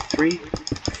 1 2, 3,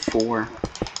 4,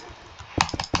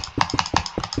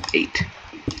 8.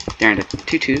 Down to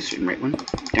 2 2s and right 1,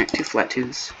 down to 2 flat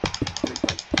 2s,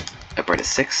 up right to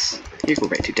 6, here go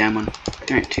right 2, down 1,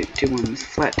 down to 2 1s,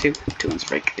 flat 2, 2 1s,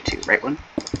 regular 2, right 1,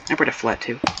 up right to flat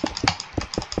 2,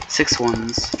 6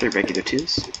 1s, 3 regular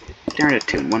 2s, down to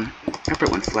 2 and 1, up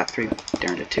right 1, flat 3,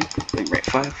 down to 2, going right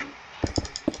 5,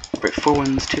 up right 4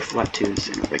 1s, 2 flat 2s,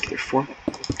 and a regular 4,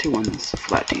 2 1s,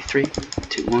 flat D 3,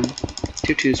 2 1,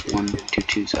 2 2s, 1, 2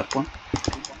 2s, up 1,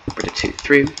 up right to 2,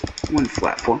 3, 1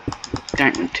 flat 4,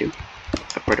 down 1 2,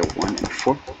 up right to 1 and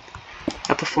 4,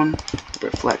 up left 1, up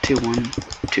right flat 2 1,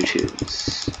 2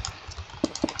 2s,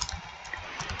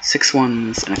 6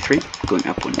 1s and a 3, going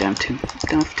up 1, down 2,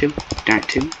 down left 2, down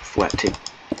 2, flat 2,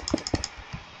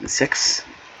 and 6,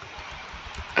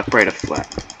 up right a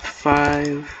flat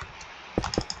 5,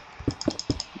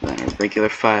 then a regular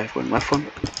 5, going left 1,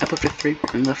 up left to 3,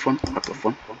 going left 1, up left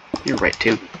 1, you're right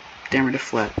 2, down right to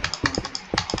flat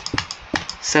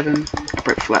 7, up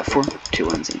right flat 4, 2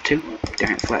 1s and 2,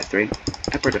 down right flat 3,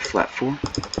 up right to flat 4,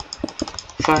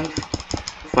 5,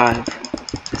 5,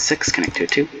 6, connect to a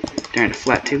 2, down to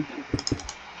flat 2,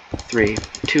 3,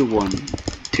 2 1,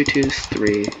 2 2s,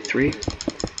 3, 3,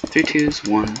 3 2s,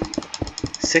 1,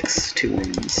 6, 2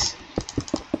 1s,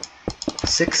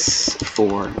 6,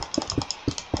 4,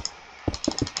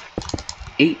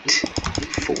 8,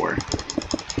 4,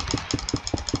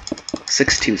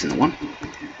 6 2s and a 1,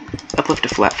 up left to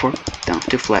flat 4, down left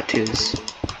to flat 2s,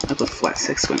 up left flat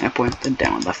 6, going up 1, then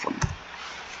down 1, left 1.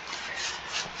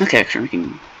 Okay, actually, we're making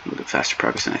a little bit faster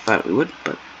progress than I thought we would,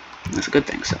 but that's a good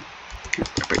thing, so.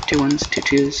 Up right 2 1s, 2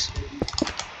 2s,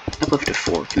 up left to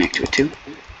 4, connect to a 2,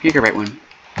 here go right 1,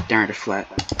 down to flat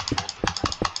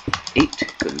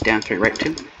 8, going down 3, right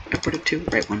 2, upward to 2,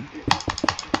 right 1,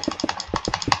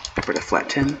 upward to flat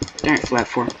 10, down to flat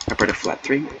 4, upward to flat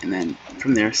 3, and then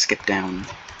from there skip down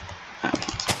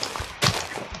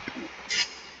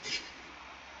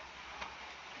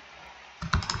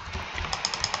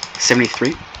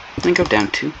 73, then go down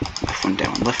 2, left 1,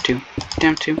 down 1, left 2,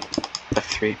 down 2,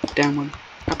 left 3, down 1,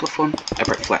 up left 1, up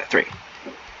right flat 3.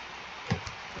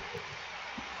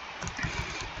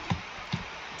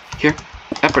 Here,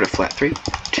 upward to flat 3,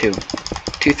 2, 2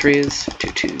 3s, 2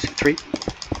 2s, 3,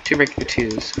 2 regular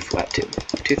 2s, flat 2,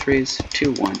 2 3s,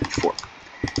 2 1, 4.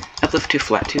 Up left 2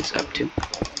 flat 2s, up 2,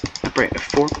 up right a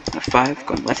 4, and a 5,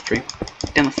 going left 3,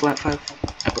 down the flat 5,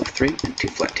 up left 3, and 2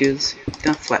 flat 2s,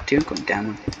 down flat 2, going down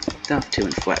 1, down left 2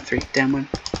 and flat 3, down 1,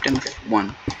 down left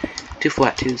 1, 2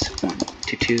 flat 2s, 1,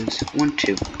 2 2s, 1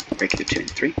 2, regular 2 and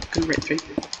 3, going right 3,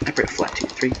 up right flat 2,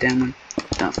 3, down 1,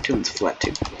 down left 2 ones, flat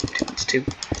 2, 2 ones 2,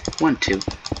 1 2,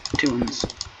 2 ones,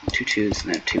 2 2s,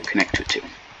 and then 2, connect to a 2.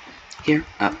 Here,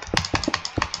 up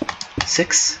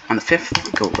 6, on the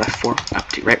 5th, go left 4, up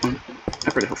to right 1,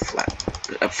 up right flat,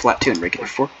 up flat 2 and regular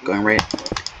 4, going right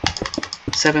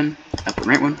 7, up and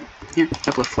right 1, here,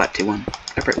 up left flat 2 1,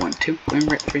 up right 1 2, going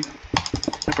right 3,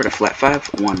 up right to flat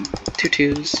 5 1, 2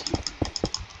 2s,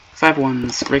 5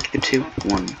 1s, regular 2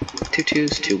 1, 2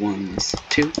 twos, 2 ones,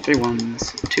 2, 3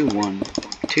 ones, 2 1,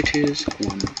 2 twos,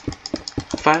 1,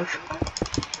 5,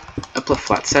 uplift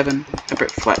flat 7,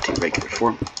 upright flat 2, regular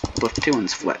 4, uplift 2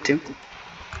 ones, flat 2,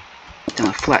 down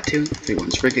left flat 2, 3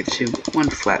 ones, regular 2, 1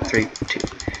 flat 3, 2,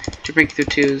 2 regular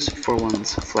 2s, 4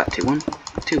 ones, flat 2 1,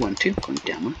 2 1 2, going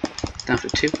down 1, down for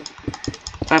 2,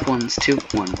 5 ones, 2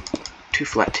 1, 2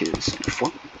 flat 2s, and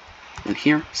 4, and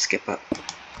here skip up.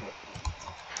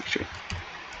 Actually,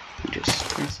 just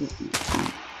press it.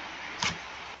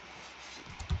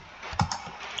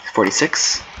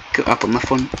 46. Go up on left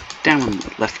 1, down 1,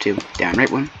 left 2, down right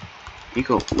 1. You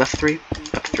go left 3,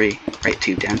 up 3, right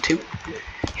 2, down 2.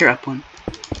 Here up 1,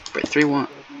 right 3 1.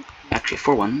 Actually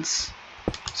 4 ones.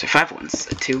 So 5 ones,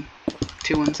 a 2,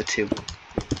 2 ones, a 2.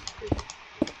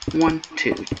 1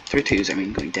 2, 3 twos. I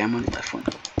mean going down 1, left 1,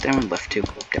 down 1, left 2,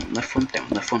 down 1, left 1, down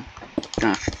 1, left 1.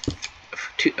 Down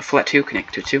a flat 2,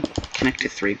 connect to 2, connect to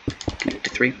 3, connect to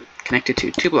 3, connect to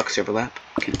 2, 2 blocks overlap,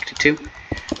 connect to 2,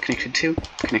 connect to 2,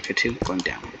 connect to 2, going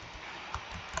down.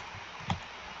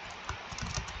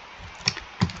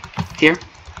 Here,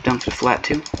 down to flat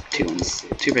 2, 2 ones,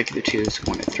 2 regular 2s,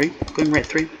 1 at 3, going right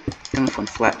 3, down left 1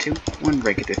 flat 2, 1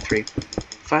 regular 3,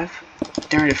 5,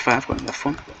 down right 5, going left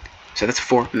 1, so that's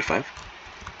 4 and 5,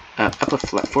 up left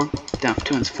flat 4, down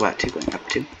 2 ones flat 2, going up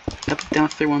 2, up down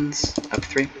 3 ones, up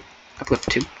 3, up left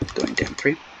 2, going down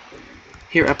 3,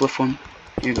 here up left 1,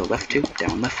 here go left 2,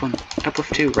 down left 1, up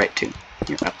left 2, right 2,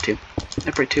 here up 2,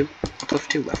 up right 2, up left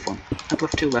 2, left 1, up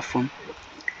left 2, left 1,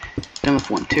 down left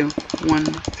 1, 2, 1,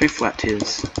 3 flat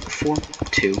 2s, 4,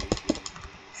 2,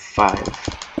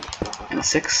 5, and a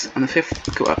 6. On the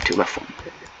 5th, go up 2, left 1.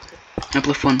 Up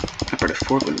left 1, up right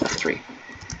 4, going left 3.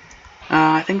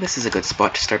 I think this is a good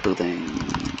spot to start building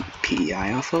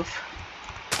PEI off of.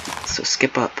 So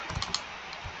skip up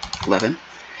 11,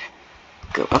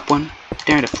 go up 1,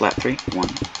 down to flat 3, 1,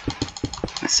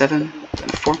 and a 7, then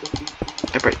a 4,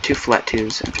 up right 2 flat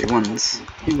 2s and 3 1s,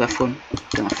 and left 1,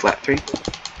 down a flat 3,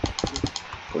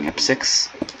 going up 6,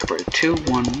 up right 2,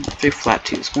 1, 3 flat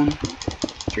 2s, 1,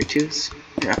 3 2s,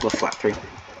 and up left flat 3.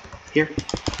 Here,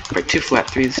 right 2 flat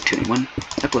 3s, 2 and 1,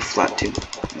 up left flat 2,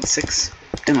 and 6,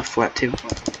 down left flat 2,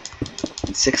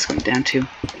 and 6 going down 2,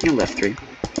 and left 3,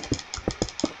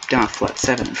 down left flat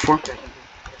 7 and 4,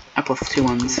 up left 2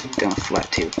 1s, down left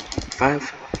flat 2, and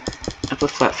 5, up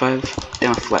left flat 5,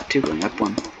 down left flat 2, going up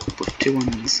 1, up left 2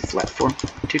 1s, flat 4,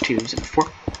 2 2s and 4,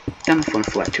 down left 1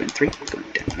 flat 2 and 3, going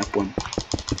down and up 1,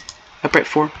 up right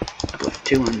 4, up left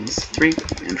 2 1s, 3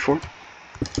 and 4,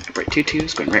 up right 2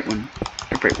 2s, going right 1,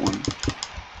 up right 1,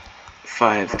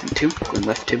 5 and 2, going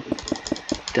left 2,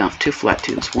 down 2 flat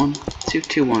 2s, 1, 2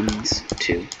 2 1s,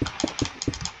 2,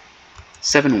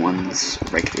 7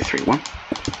 1s, regular 3 1,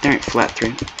 down right flat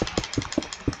 3,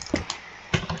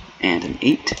 and an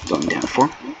 8, going down 4,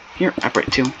 here up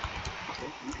right 2,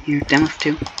 here down left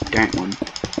 2, down right 1,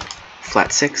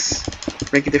 flat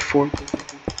 6, regular 4,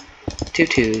 2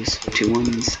 2s, 2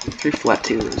 1s, 3 flat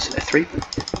 2s, a 3,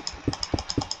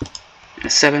 and a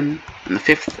 7, and the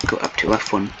 5th, go up 2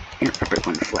 left 1, here up right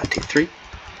 1, flat 2, 3,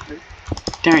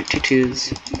 down right 2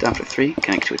 2s, down for 3,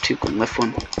 connect to a 2, going left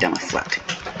 1, down left flat 2.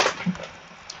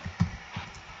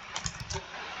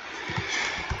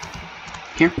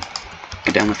 Here,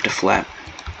 go down left to flat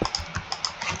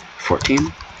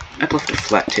 14, up left to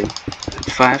flat 2,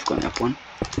 5, going up 1,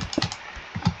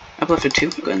 up left to 2,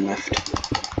 going left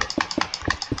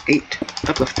 8,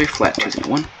 up left 3 flat 2s and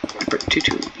 1, up right 2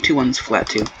 1s flat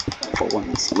 2, 4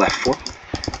 1s left 4,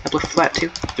 up left flat 2,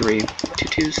 3, 2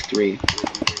 2s 3,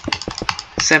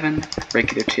 7,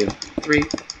 regular 2, 3,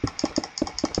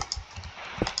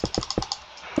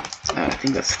 I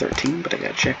think that's 13, but I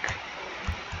gotta check.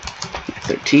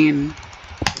 13,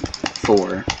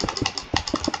 4,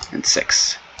 and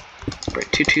 6.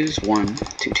 Right, 2 2s, 1,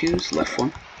 2 2s, left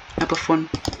 1, up left 1,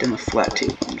 down left flat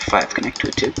 2, and 5, connect to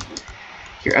a 2.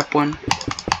 Here up 1,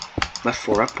 left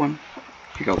 4, up 1,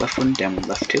 here go left 1, down 1,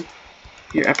 left 2.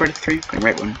 Here up right 3, going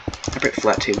right 1, up right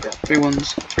flat 2, 3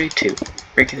 1s, 3 2,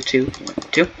 regular 2, 1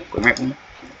 2, going right 1,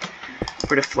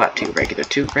 up right flat 2, regular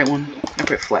 2, right 1, up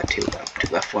right flat 2, up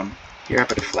to left 1. Here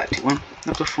up at a flat 2, 1,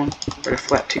 up left 1, right a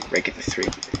flat 2, regular 3,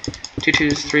 2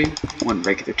 2s, 3, 1,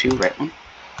 regular 2, right 1.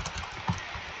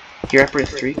 Here up at a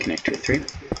 3, connect to a 3,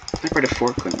 up at a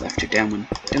 4, going left 2, down 1,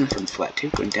 down left 1, flat 2,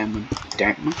 going down 1,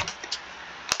 down 1.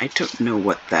 I don't know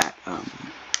what that, I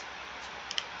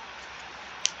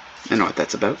don't know what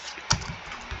that's about,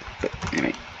 but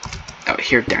anyway, out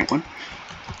here, down 1.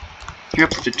 Here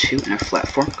up left a 2 and a flat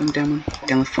 4, going down 1,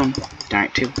 down left 1, down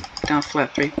right 2, down left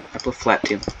flat 3, up left flat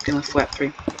 2, down left flat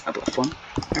 3, up left 1,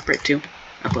 up right 2,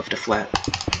 up left a flat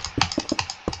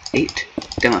 8,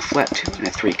 down left flat 2, and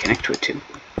a 3, connect to a 2.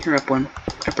 Here up 1,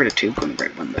 up right a 2, going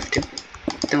right 1, left 2.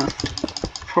 Down left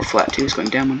 4 flat 2s, going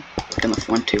down 1. Down left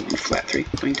 1, 2, and flat 3,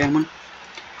 going down 1.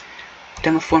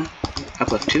 Down left 1,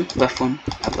 up left 2, left 1,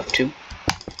 up left 2.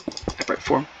 Up right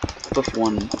 4, up left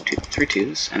 1, 2, 3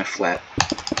 2s, and a flat.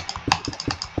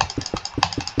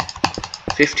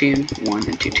 15, 1,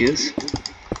 and 2 2s.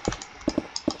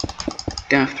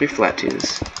 Down 3 flat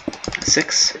 2s, a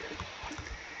 6.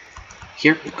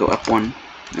 Here, go up 1,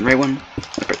 and right 1,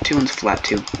 up right 2 ones, flat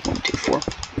 2, 1, 2, 4.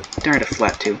 Down right a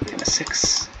flat 2, and a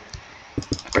 6.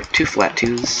 Up right 2 flat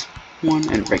 2s, 1,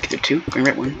 and regular 2, going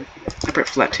right 1. Up right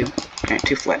flat 2, and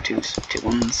 2 flat 2s, 2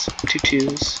 1s, 2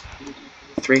 2s,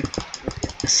 3,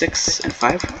 a 6, and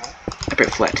 5. Up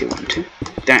right flat 2, 1, 2.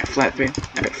 Down right flat 3, up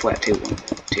right flat 2, 1,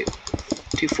 2.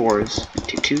 2 4s, and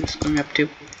 2 2s, going up 2.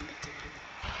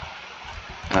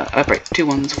 Upright 2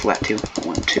 1s, flat 2,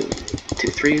 1 2, 2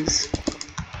 3s,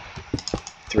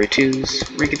 3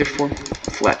 2s, regular 4,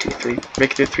 flat 2 3,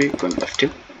 regular 3, going left 2,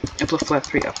 up left flat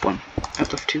 3, up 1,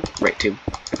 up left 2, right 2,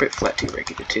 upright flat 2,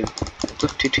 regular 2, up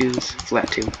left 2 2s, flat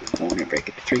 2, 1 and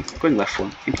regular 3, going left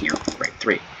 1, and here, right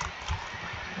 3.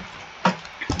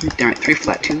 Down right 3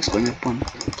 flat 2s, going up 1,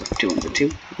 up left 2 and the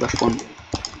 2, left 1,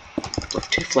 up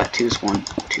left 2 flat 2s, 1,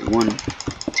 2 1,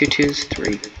 2 2s,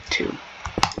 3, 2.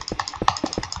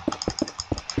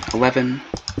 11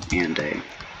 and a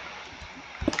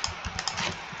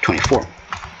 24.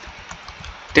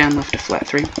 Down left to flat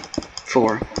 3,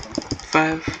 4,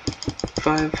 5,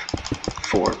 5,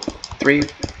 4, 3,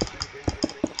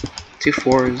 2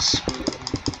 4s,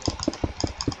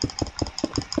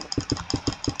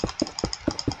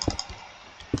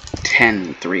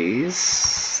 10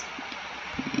 3s,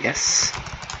 yes,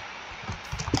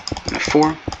 and a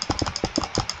 4,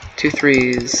 2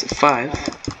 3s,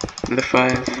 5, another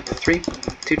 5, 3,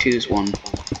 2 2s, 1,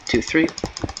 2 3,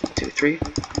 2 3,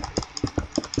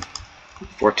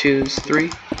 4 2s, 3,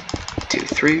 2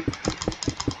 3,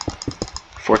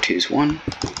 4 2s, 1,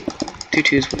 2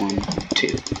 2s, 1,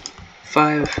 2,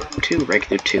 5, 2,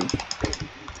 regular 2,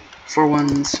 4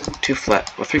 1s, 2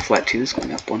 flat, or 3 flat 2s,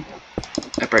 going up 1,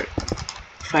 upright,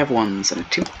 5 1s, and a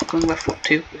 2, going left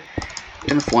 2,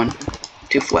 down left 1,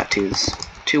 2 flat 2s,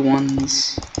 2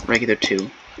 1s, regular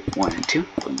 2, 1 and 2,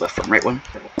 going left 1, right 1,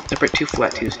 upright 2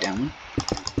 flat 2s, down 1,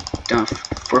 down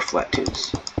 4 flat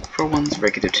 2s, 4 1s,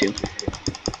 regular 2,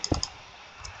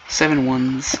 7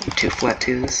 1s, 2 flat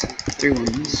 2s, 3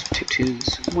 1s, 2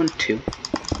 2s, 1 2,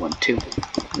 1 2,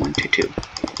 1 2 2,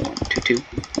 1 2 2,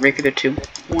 regular 2,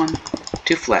 1,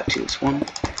 2 flat 2s, 1,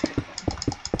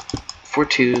 4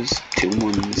 2s, 2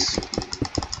 1s,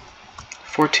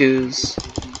 4 2s,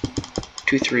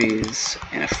 2 3s,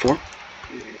 and a 4.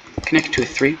 Connect to a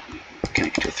 3,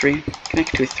 connect to a 3,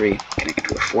 connect to a 3, connect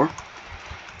to a 4,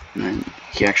 and then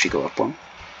you actually go up 1.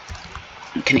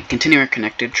 And continue our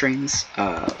connected trains,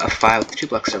 a 5 with 2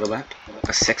 blocks overlap,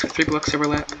 a 6 with 3 blocks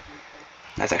overlap.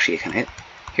 That's actually kind of it.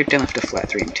 Here, down left to flat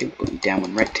 3 and 2, going down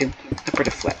 1, right 2, up right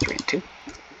to flat 3 and 2.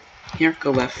 Here,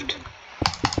 go left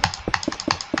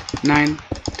 9,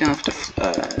 down left to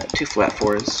 2 flat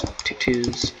 4s, 2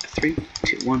 2s, 3,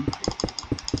 2 1,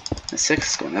 a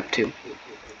 6, going up 2.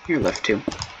 Here, left 2,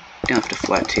 down left to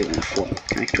flat 2 and a 4,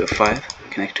 connect to a 5,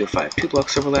 connect to a 5, 2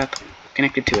 blocks overlap,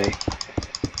 connected to a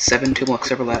 7, 2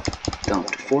 blocks overlap, down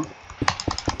left to 4,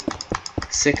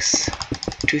 6,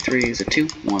 2 3s, a 2,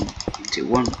 1, 2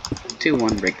 1, 2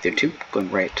 1, regular 2, going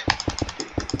right,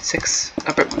 6,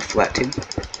 upright 1, flat 2,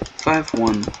 5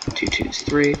 1, 2 2s,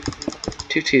 3,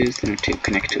 2 2s, then a 2,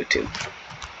 connect to a 2.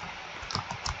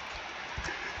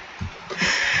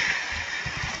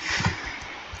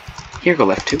 Here go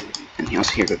left 2, and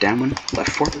also here go down 1,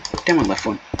 left 4, down 1, left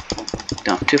 1,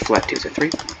 down 2 flat 2s, a 3,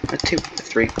 a 2, a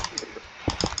 3,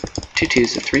 2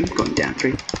 2s, a 3, going down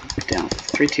 3, down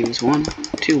 3 2s, 1,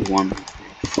 2 1,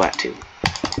 flat 2,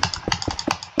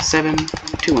 7, 2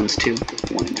 1s, 2,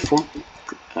 1 and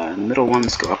 4, middle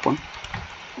ones go up 1.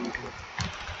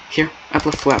 Here, up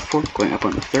left flat 4, going up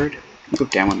 1 the third, go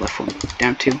down 1, left 1,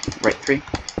 down 2, right 3,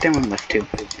 down 1, left 2,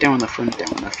 down 1, left 1, down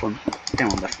 1, left 1, down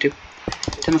 1, left 2,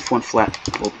 down left 1 flat,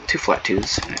 well, 2 flat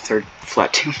 2s, and a third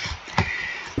flat 2,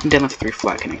 and down left 3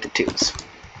 flat connected 2s.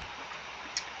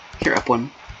 Here, up 1,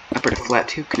 upper to flat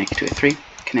 2, connect to a 3,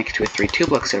 connect to a 3, 2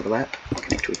 blocks overlap,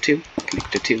 connect to a 2,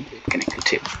 connect to 2, connect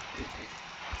to 2.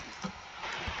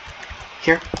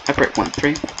 Here, upright 1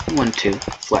 3, 1 2,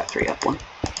 flat 3, up 1,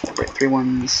 upright 3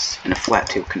 1s, and a flat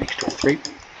 2, connect to a 3,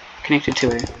 connected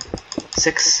to a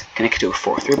 6, connected to a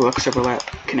 4, 3 blocks overlap,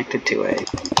 connected to a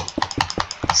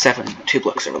 7, 2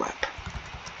 blocks overlap.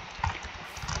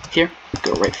 Here,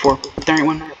 go right 4, down right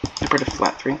 1, upright to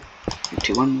flat 3, and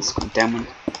 2 1s, going down 1,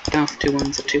 down with 2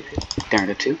 ones, a 2, down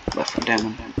to 2, left 1,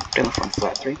 down left 1,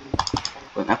 flat 3,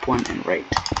 going up 1 and right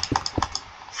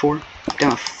 4,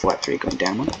 down with flat 3, going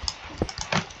down 1,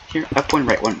 here, up 1,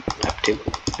 right 1, up 2,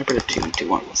 up to 2 and 2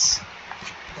 ones.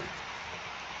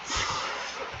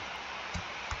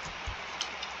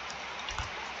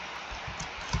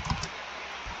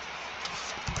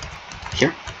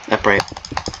 Here, upright,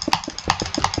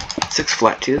 6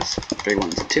 flat 2s, 3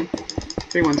 ones, a 2,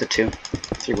 3 ones, a 2,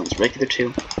 3 ones, regular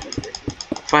 2,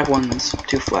 5 ones,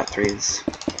 2 flat 3s,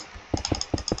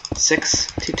 6,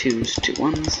 2 2s, 2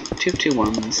 ones, 2 2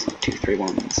 ones, 2 3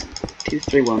 ones, 2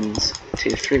 3 ones, 2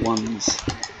 3 ones,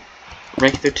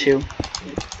 regular 2,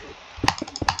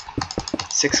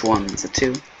 6 ones, a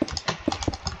 2,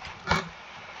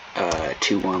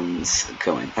 2 ones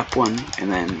going up 1,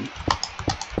 and then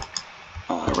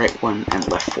right 1 and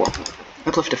left 4.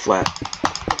 Uplift to flat,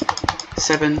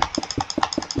 7,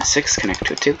 a 6, connect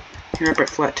to a 2, here upright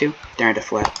flat 2, down to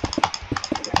flat,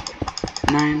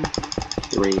 9,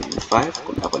 3 and 5,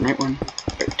 going up 1, right 1,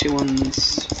 right 2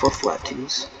 ones, 4 flat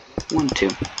 2s, 1 2,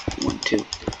 1 2,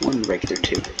 1 regular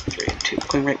 2, 3 and 2,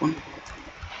 going right 1.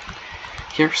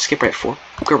 Here, skip right 4,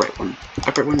 go right 1,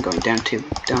 upright 1 going down 2,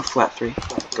 down flat 3,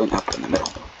 going up in the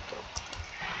middle.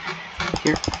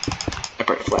 Here,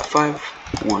 upright flat 5,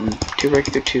 1, 2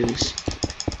 regular 2s,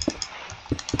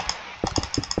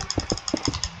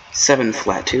 7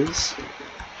 flat 2s,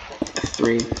 a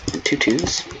 3 and 2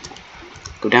 2s,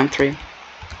 go down 3,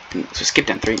 and so skip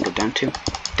down 3 and go down 2,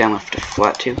 down left to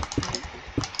flat 2,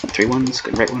 3 ones,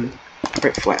 go right 1,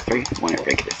 upright flat 3, 1 at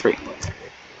regular 3.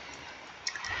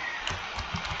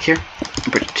 Here,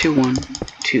 upright 2 1,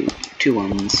 2 2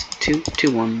 ones, 2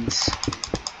 2 ones,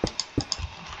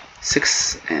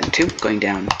 6 and 2, going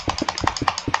down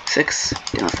 6,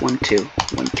 down left 1 2,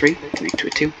 1 3, connect to a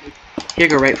 2. Here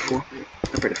go right 4,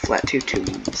 upright to flat 2 2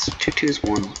 ones, 2 2s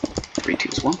 1, 3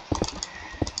 2s 1,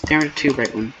 down to 2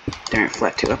 right 1, down to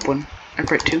flat 2 up 1,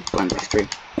 upright 2, going left 3,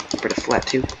 upright to flat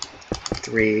 2,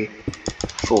 3,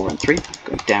 4 and 3,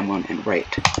 going down 1 and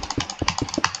right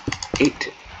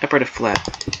 8, upright to flat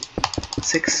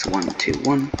 6, 1 2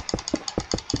 1,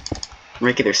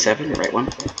 regular 7, right 1,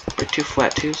 upright 2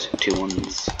 flat 2s, 2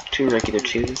 ones, 2 regular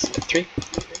 2s, 3,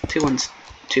 2 ones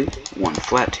 2, 1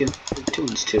 flat 2, 2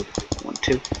 ones 2, 1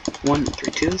 2, 1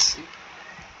 3 2s,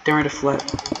 down right to flat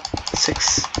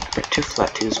 6, upright 2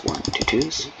 flat 2s, 1 2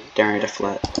 2s, down right to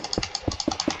flat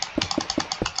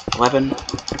 11,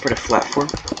 upright to flat 4,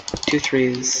 2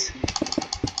 3s,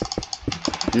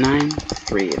 9,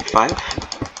 3 and 5,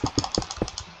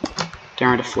 down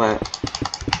right to flat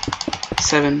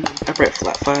 7, upright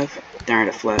flat 5, down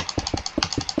right to flat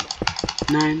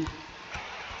 9,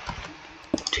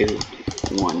 2,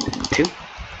 1 and 2,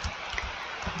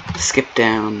 skip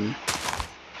down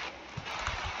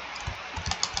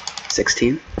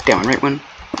 16, down right 1,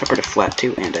 upper to flat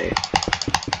 2 and a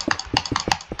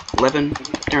 11,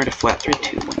 down right to flat 3,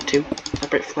 2 1 2,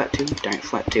 upright flat 2, down right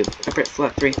flat 2, upright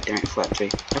flat 3, down right flat 3,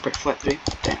 upright flat 3,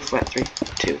 down right flat 3,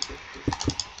 2,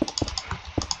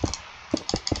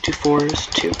 2 4s,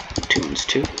 2 2 ones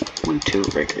 2, 1 2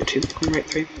 regular 2, going right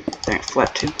 3, down right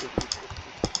flat 2,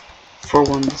 4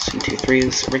 ones and 2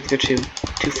 3s, regular 2,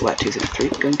 2 flat 2s and a 3,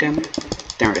 going down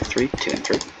right to 3, 2 and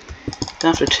 3,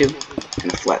 down after 2,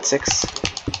 and a flat 6,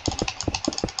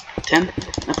 10,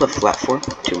 up left flat 4,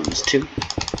 2 ones 2,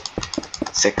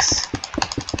 6,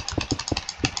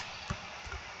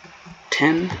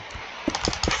 10,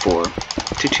 4, 2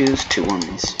 2s, 2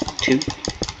 ones, 2,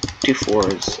 2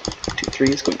 4s, 2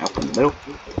 3s, going up in the middle,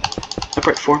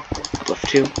 upright 4, up left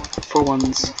 2, 4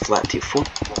 ones, flat 2 4,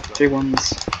 3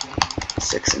 ones,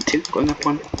 6 and 2, going up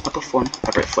 1, up left 1,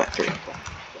 upright flat 3.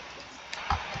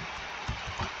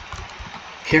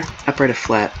 Here, upright to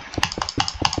flat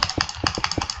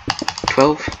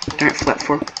 12, down right flat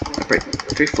 4, upright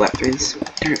 3 flat 3s,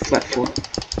 down right flat 4,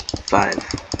 5,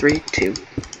 3, 2,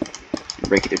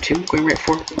 regular 2, going right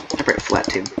 4, upright flat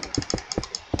 2,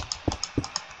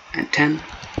 and 10,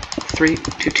 3, 2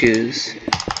 2s,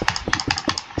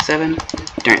 7,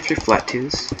 down right 3 flat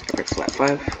 2s, upright flat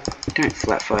 5, down right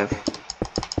flat 5,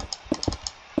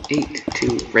 8,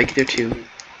 2, regular 2,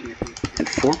 and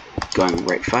 4, going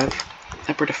right 5,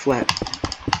 upper to flat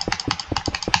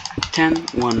 10,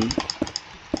 1,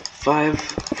 5,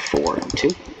 4, and 2,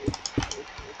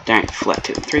 down right flat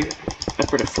 2 and 3,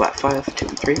 upper to flat 5, 2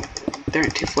 and 3, down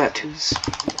right 2 flat 2s,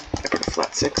 upper to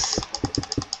flat 6,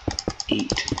 8,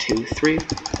 2, 3,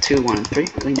 2, 1, and 3,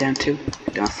 going down 2,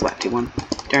 down flat 2, 1,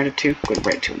 down to 2, going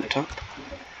right 2 on the top,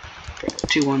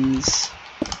 2 1s,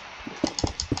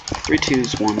 3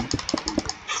 2s, 1,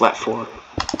 flat 4,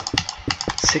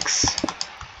 6,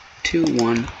 2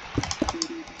 1,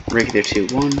 regular 2,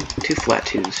 1, 2 flat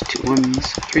 2s, 2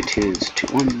 1s, 3 2s, 2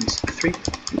 1s, a 3,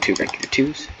 and 2 regular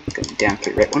 2s, going down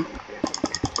 3, right 1,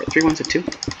 right 3 1s, a 2,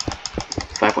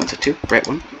 5 1s, a 2, right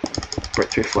 1, right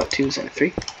 3 flat 2s, and a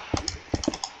 3,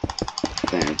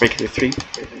 then regular 3,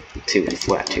 2 and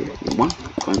flat 2, and 1,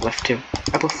 going left 2,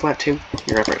 up a flat 2,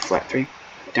 your upright flat 3,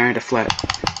 down to flat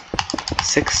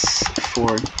 6,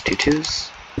 4, 2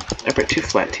 2s, upright 2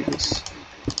 flat 2s,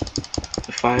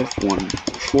 5, 1,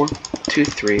 4, 2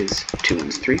 3s, 2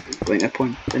 1s, 3, going up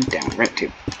 1, then down right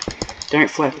 2, down right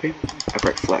flat 3,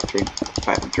 upright flat 3,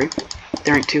 5 and 3,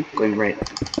 down right 2, going right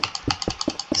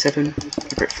 7,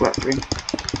 upright flat 3,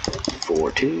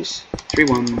 4 2s, 3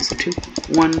 1s, a 2,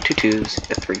 1, 2 2s,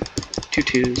 a 3, 2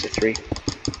 2s, a 3,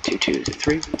 2 2s, a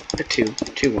 3, a 2,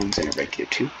 2 1s, and a regular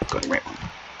 2, going right 1.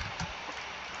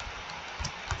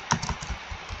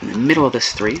 In the middle of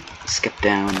this 3, skip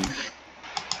down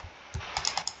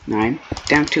 9,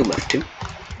 down 2, left 2.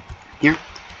 Here,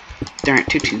 down right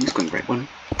 2 2s, going right 1,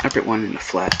 up right 1 in a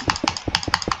flat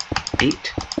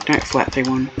 8, down right flat 3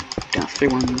 1, down 3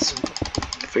 1s,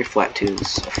 3 flat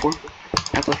 2s, a 4,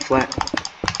 up left flat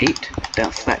 8,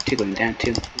 down flat 2 going down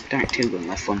 2, down right 2 going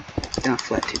left 1, down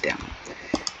flat 2 down 1,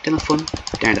 down left 1,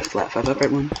 down to flat 5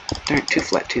 upright 1, down right 2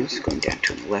 flat 2s going down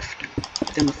 2 on the left,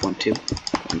 down left 1 2,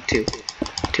 1 2,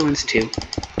 2 1s 2,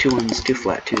 2 1s 2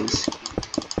 flat 2s,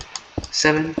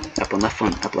 7, up 1 left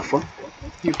 1, up left 1,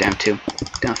 you're down 2,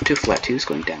 down 2 flat 2s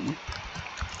going down 1.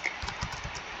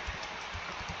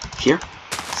 Here,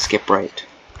 skip right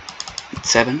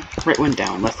 7, right 1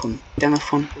 down left 1, down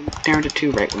left 1, down to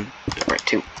 2 right 1, up right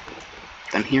 2.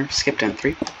 Then here, skip down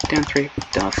 3, down 3,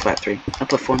 down left flat 3,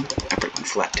 up left 1, up right 1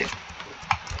 flat 2.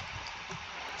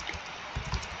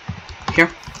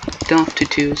 Here, down left 2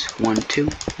 2s, 1 2,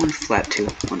 1 flat 2,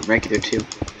 1 regular 2,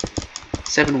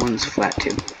 7 1s flat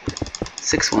 2,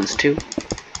 6 1s 2,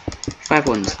 5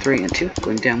 1s 3 and 2,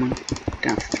 going down 1,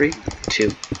 down 3,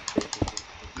 2,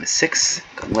 and a 6,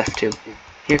 going left 2.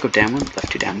 Here go down 1,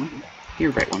 left 2 down 1,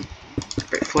 here right 1,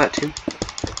 right flat 2,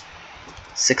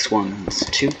 6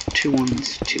 1s, 2, 2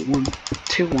 1s, 2 1,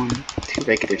 2 1, 2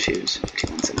 regular 2s, 2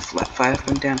 1s and a flat 5,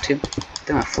 going down 2,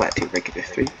 down a flat 2, regular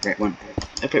 3, right 1,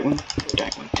 up right 1,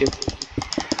 down 1 2,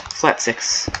 flat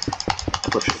 6,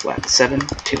 up left flat 7,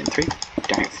 2 and 3,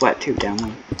 down right flat 2, down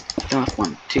 1, down left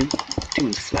 1, 2, 2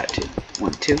 1s flat 2,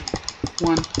 1 2,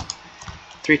 1,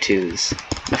 3 2s,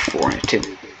 a 4 and a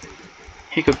 2.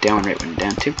 Here go down right 1,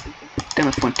 down 2, down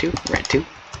left 1 2, right 2,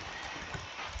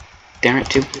 down right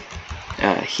 2,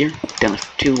 here, down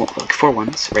left 2, like 4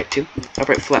 1s, right 2, up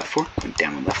right flat 4, going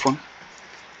down 1 left 1.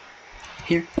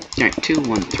 Here, down right 2,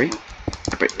 1 3,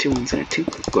 up right 2 1s and a 2,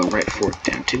 going right 4,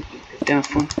 down 2, down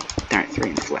left 1, down right 3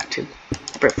 and flat 2,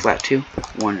 up right flat 2,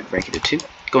 1 regular 2,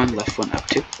 going left 1 up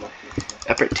 2,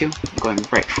 up right 2, going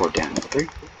right 4 down 3,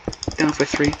 down left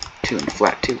 3, 2 and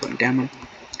flat 2, going down 1,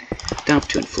 down up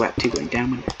 2 and flat 2, going down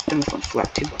 1, down left 1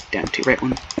 flat 2, down 2 right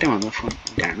 1, down 1 left 1,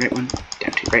 down right 1,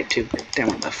 down 2 right 2, down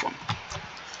 1 left 1.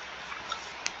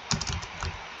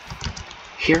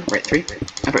 Here, right 3,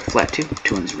 up right flat 2,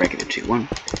 2 1s regular 2 1,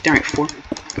 down right 4,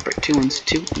 up right 2 1s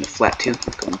 2 and a flat 2,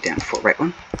 going down 4 right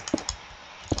 1,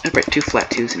 up right 2 flat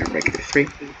 2s and a regular 3,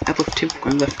 up left 2,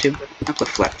 going left 2, up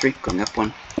left flat 3, going up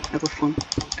 1, up left 1,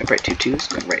 up right 2 2s,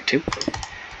 going right 2,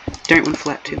 down right 1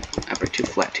 flat 2, up right 2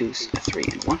 flat 2s, a 3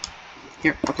 and 1.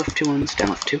 Here, up left 2 1s, down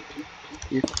left 2,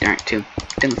 here, down right 2,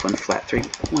 down left 1 flat 3,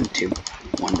 1 2,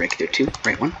 1 regular 2,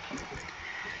 right 1,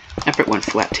 up right 1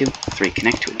 flat 2, 3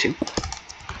 connect to a 2,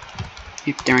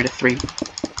 here, down right a 3,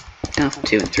 down left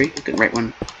 2 and 3, good right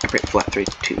 1, up right flat 3,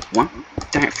 2 1,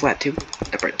 down right flat 2,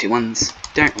 up right 2 1s,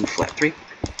 down right 1 flat 3,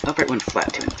 up right 1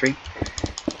 flat 2 and 3,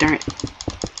 down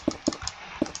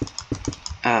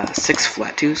right 6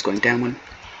 flat 2s, going down 1,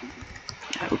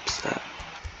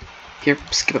 here,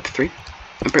 skip up 3,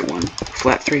 up right 1,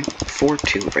 flat 3, 4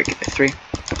 2, regular 3,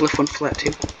 up left 1 flat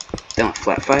 2, down left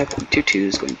flat 5, and 2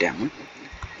 2s, going down 1,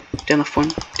 down left 1,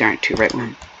 down right 2, right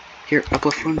 1, here, up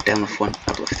left 1, down left 1,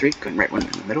 up left 3, going right 1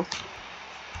 in the middle.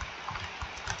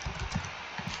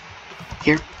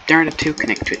 Here, down right a 2,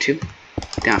 connect to a 2,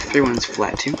 down 3 1s,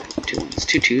 flat 2, 2 1s,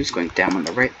 2 2s, going down on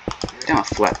the right, down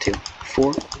left flat 2,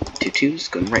 4, 2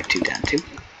 2s, going right 2, down 2,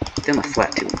 down left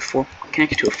flat 2 and 4,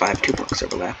 connect to a 5, 2 blocks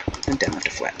overlap, then down left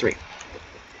a flat 3.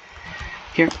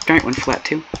 Here, down right 1 flat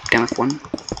 2, down left 1,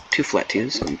 2 flat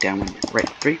 2s, going down 1, right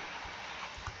 3.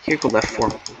 Here go left 4,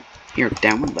 here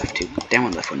down 1, left 2, down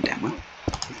 1, left 1, down 1.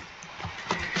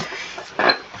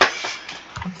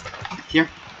 Here,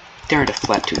 down right a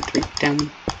flat 2 and 3, down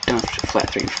 1, down left to flat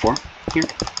 3 and 4. Here,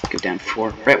 go down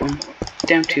 4, right 1,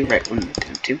 down 2, right 1,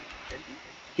 down 2.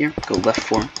 Here, go left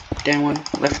 4, down 1,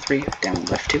 left 3, down 1,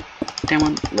 left 2, down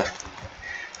 1, left,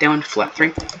 down 1, flat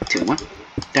 3, 2 and 1,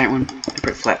 down 1,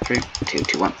 upright flat 3, 2,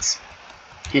 2 ones.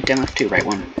 Hit down left 2, right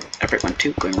 1, upright 1,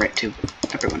 2, going right 2,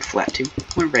 upright 1, flat 2,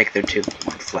 1 regular 2,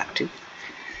 1 flat 2,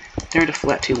 down to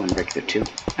flat 2, 1 regular 2,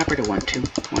 upright to 1, 2,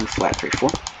 1 flat 3, 4,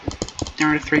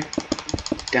 down to 3,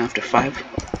 down left to 5,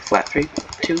 flat 3,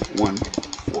 2, 1,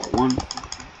 4, 1,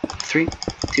 3,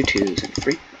 2 2s and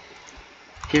 3.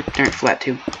 Here, down at flat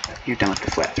 2, here down left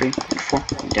to flat 3, and 4,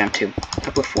 and down 2,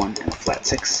 up left 1, and a flat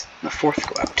 6, and the 4th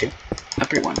go up 2,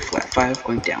 upright 1, flat 5,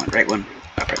 going down, right 1,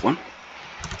 upright 1.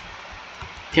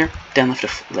 Here, down left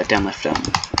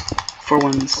 4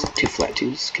 ones, 2 flat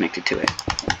 2s, connected to a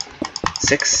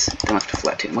 6, down left to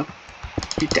flat 2 and 1,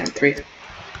 here, down 3,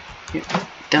 here,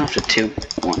 down left to 2,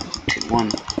 1, 2, 1,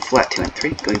 flat 2 and 3,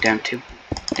 going down 2,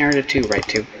 down to 2, right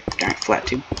 2, down flat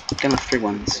 2, down left 3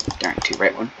 ones, down 2,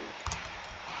 right 1,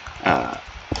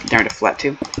 down to flat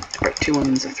 2, upright 2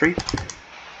 ones, a 3,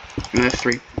 and left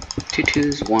 3, 2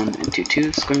 2s, 1 and 2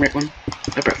 2s, going right 1,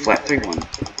 upright flat 3, 1,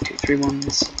 2 3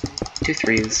 ones, 2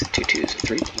 3s, 2 2s, a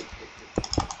 3,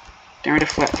 down to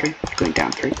flat 3, going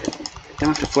down 3, down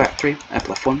left to flat 3, up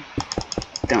left 1,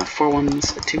 down left 4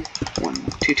 ones, a 2, 1,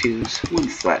 2 2s, 1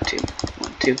 flat 2,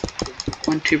 1 2,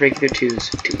 1 2 regular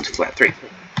 2s, 2 ones flat 3.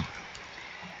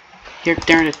 Here,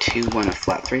 down to 2, 1 a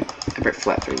flat 3, upright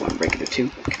flat 3, 1 regular 2,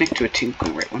 connect to a 2,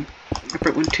 going right 1,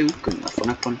 upright 1 2, going left 1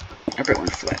 up 1, upright 1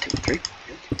 flat 2 and 3,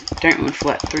 down 1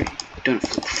 flat 3, down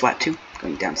flat 2,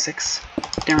 going down 6,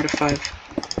 down to 5,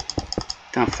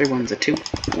 down 3 ones a 2,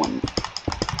 1,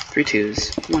 3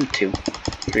 2s, 1 2,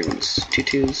 3 ones, 2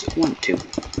 2s, 1 2,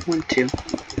 1 2,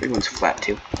 3 ones flat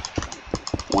 2,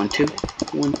 1 2,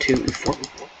 1 2 and 4,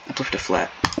 up left to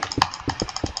flat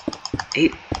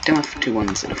 8, down left 2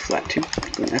 ones and a flat 2,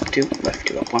 going up 2, left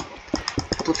 2, up 1,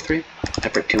 up left 3,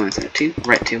 upright 2 ones and a 2,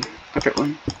 right 2, upright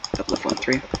 1, up left 1,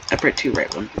 3, upright 2,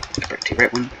 right 1, upright 2,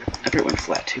 right 1, upright 1,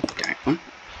 flat 2, down right 1.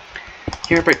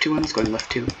 Here, upright 2 ones, going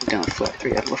left 2, down left flat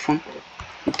 3, up left 1,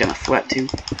 down left flat 2,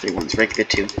 3 ones, regular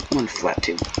 2, 1 flat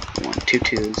 2, 1 2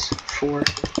 2s, 4,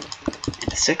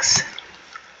 and 6.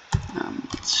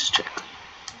 Let's just check.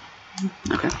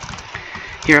 Okay.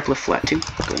 Here, up left flat 2,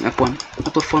 going up 1,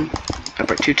 up left 1,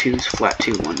 upright 2 2s, flat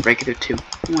 2, 1 regular 2,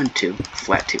 1 2,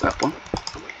 flat 2, up 1,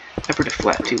 upright to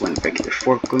flat 2, 1 regular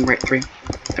 4, going right 3,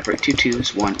 upright 2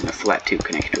 2s, 1 and a flat 2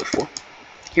 connected to a 4.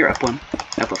 Here, up 1,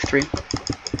 up left 3,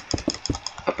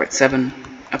 upright 7,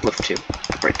 up left 2,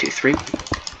 upright 2 3,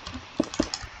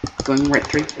 going right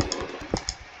 3.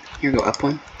 Here, go up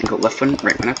 1, and go left 1,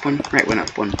 right 1 up 1, right 1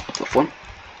 up 1, up left 1.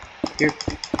 Here,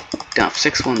 down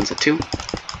 6 ones a 2,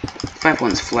 5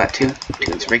 ones flat 2,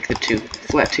 2 ones regular 2,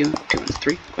 flat 2, 2 ones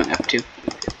 3, going up 2,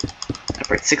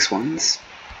 upright 6 ones.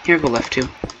 Here, go left 2,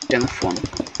 down left 1,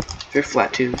 3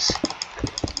 flat 2s,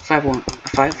 5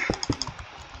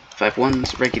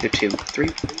 ones, regular 2, 3,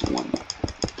 1,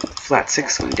 flat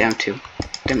 6, going down 2,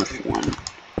 down left 1,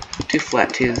 2 flat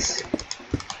 2s,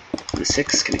 and a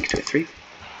 6, connected to a 3.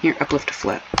 Here, up left to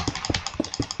flat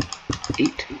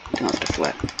 8, down left to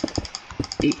flat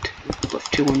 8, up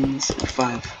left 2 ones, and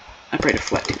 5, upright to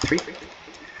flat 2, 3.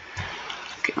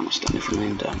 Okay, almost done.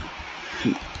 Newfoundland done.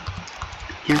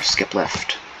 Here, skip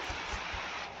left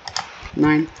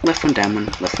 9, left 1, down 1,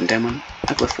 left 1, down 1,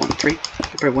 up left 1, 3,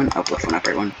 upright 1, up left 1,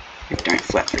 upright 1, here, down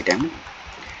flat 3, down 1.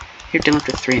 Here, down left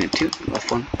to 3 and a 2, left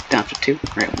 1, down left to 2,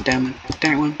 right 1, down 1,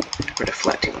 down 1, upright to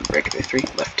flat 2, 1, regular 3,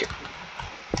 left 2.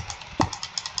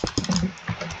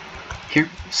 Here,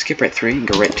 skip right 3 and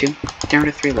go right 2, down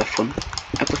to 3, left 1,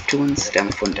 up left 2 ones, down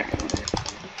left 1, down right 1.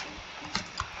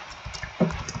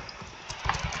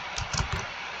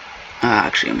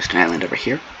 Actually, I missed an island over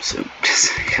here, so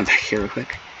just come back here real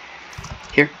quick.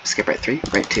 Here, skip right 3,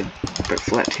 right 2, upright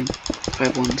flat 2,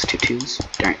 5 ones, 2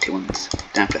 2s, down right 2 ones,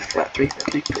 down to flat 3,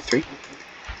 connect to 3,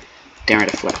 down right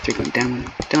to flat 3, going down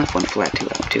 1, down left 1, flat 2,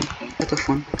 up 2, up left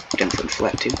 1, down left 1,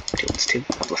 flat 2, 2 ones 2,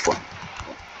 up left 1.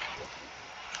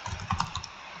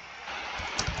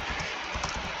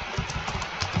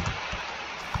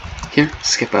 Here,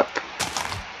 skip up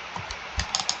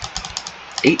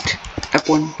 8, up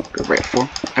 1, go right 4,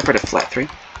 upright to flat 3,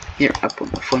 here, up 1,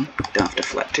 left 1, down left to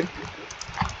flat 2,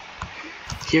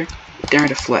 here, down right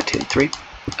to flat 2 and 3,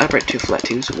 upright 2 flat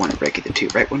 2s, 1 regular 2,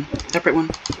 right 1, upright 1,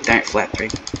 down right flat 3,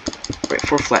 right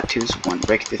 4 flat 2s, 1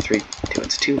 regular 3, 2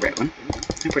 ones 2, right 1,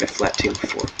 upright to flat 2,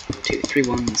 4, 2, 3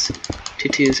 ones, 2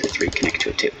 2s, a 3, connect to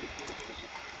a 2.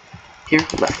 Here,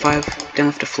 left 5, down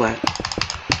left to flat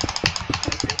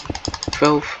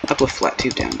 12, up left flat 2,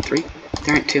 down 3,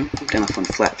 down right 2, down left 1,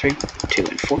 flat 3, 2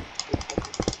 and 4.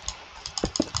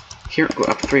 Here, go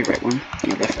up 3, right 1,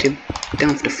 near left 2, down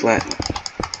left to flat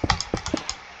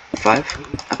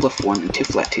 5, up left 1 and 2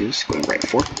 flat 2s, going right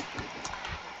 4.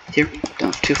 Here, down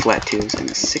left 2 flat 2s and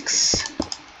a 6,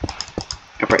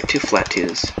 up right 2 flat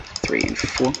 2s, 3 and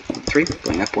 4, and 3,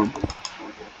 going up 1.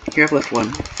 Here up left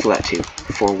 1, flat 2,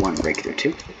 4, 1, regular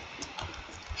 2.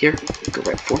 Here, go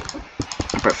right 4,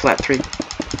 up right flat 3,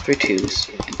 3 2s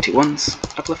and 2 1s,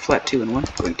 up left flat 2 and 1,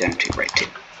 going down 2, right 2.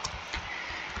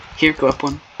 Here, go up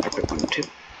 1, up right 1 and 2.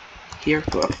 Here,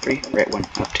 go up 3, right 1,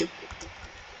 up 2.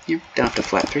 Here, down left to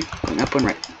flat 3, going up 1,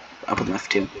 right, up 1,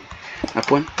 left 2. Up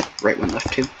 1, right 1,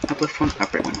 left 2, up left 1,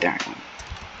 up right 1, down right 1.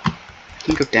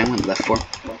 Here, go down 1, left 4,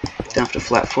 down left to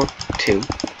flat 4, 2,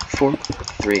 4,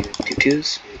 3, 2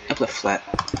 2s, up left flat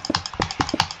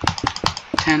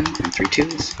 10 and 3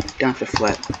 2s, down left to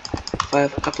flat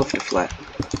 5, up left to flat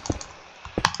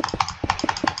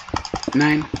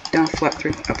 9, down flat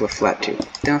 3, up left flat 2,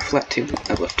 down flat 2,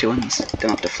 up left 2 1s,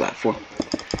 down left to flat 4,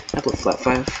 up left flat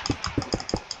 5,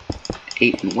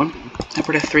 8 and 1,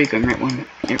 upward F3, going right 1,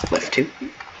 here, left 2,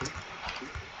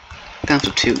 down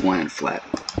to 2, 1 and flat,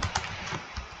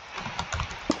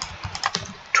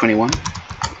 21,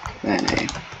 then a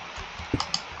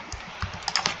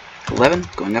 11,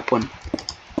 going up 1,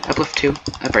 up left 2,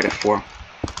 up right F4,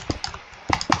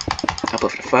 up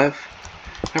left to 5,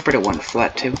 up right at 1,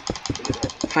 flat 2,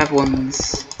 5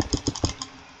 1s,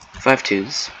 5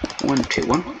 2s, 1 2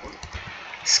 1,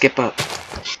 skip up,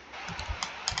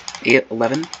 8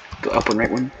 11, go up 1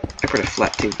 right 1, up right at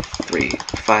flat 2, 3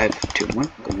 5 2 and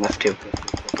 1, going left 2,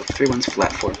 go 3 1s,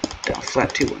 flat 4, down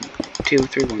flat 2 1, 2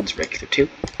 3 1s, regular 2,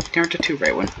 down to 2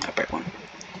 right 1, up right 1.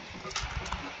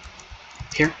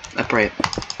 Here, up right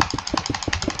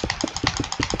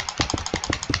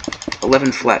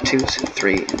 11 flat 2s,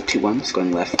 3 and 2 1s,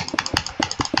 going left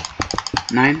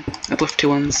 9, up left 2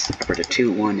 1s, upper to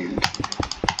 2 1 and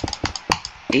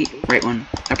 8, right 1,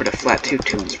 upper to flat 2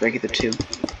 2 1s, regular 2,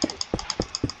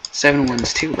 7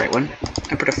 1s 2, right 1,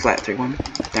 upper to flat 3 1,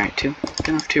 down right 2,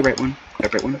 down left 2 right 1,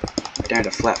 up right 1, down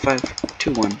to flat 5,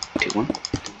 2 1 2 1.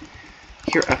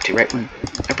 Here up to right 1,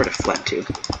 upper to flat 2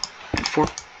 and 4.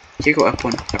 Here go up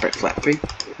 1, up right flat 3,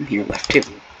 and here left 2.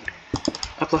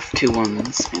 Up left 2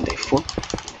 1s and a 4.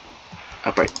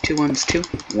 Up right 2 1s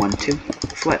 2, 1 2,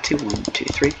 flat 2 1 2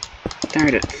 3. Down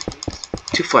right at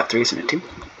 2 flat 3s and a 2.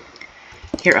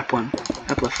 Here up 1,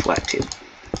 up left flat 2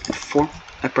 and 4.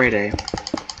 Up right a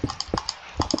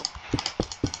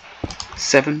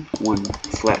 7 1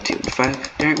 flat 2 and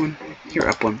 5. Down right 1. Here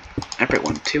up 1, up right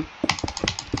 1 2.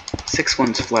 6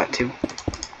 1s flat 2.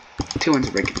 2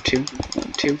 1s regular 2,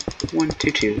 1 2, 1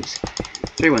 2 2s,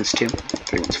 3 1s 2,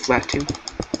 3 1s flat 2,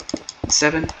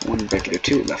 7 1 regular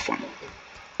 2, left 1.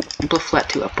 Up left flat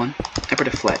 2, up 1, upper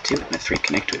to flat 2, and a 3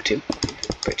 connect to a 2,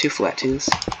 right 2 flat 2s,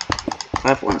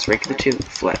 5 1s regular 2,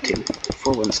 flat 2,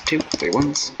 4 1s 2, 3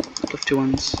 1s, up left 2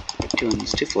 1s, 2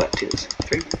 1s, 2 flat 2s,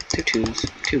 3, 2 2s,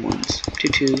 2 1s, 2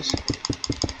 2s,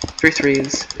 3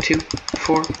 3s, 2,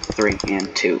 4, 3,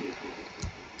 and 2.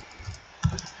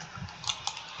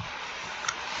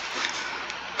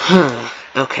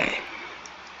 Okay.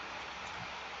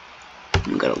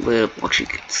 I've got a little, well, actually,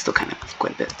 still kind of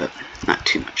quite a bit, but not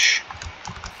too much.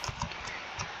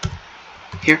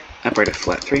 Here, upright at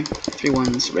flat 3, 3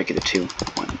 1s, regular 2,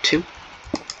 1 2,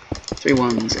 3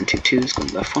 1s and 2 2s,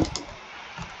 going left 1.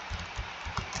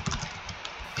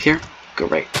 Here, go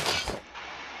right,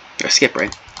 or skip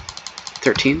right,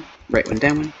 13, right 1,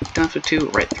 down 1 2,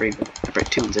 right 3,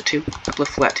 upright 2 1s a 2, up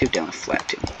left flat 2, down left flat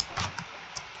 2.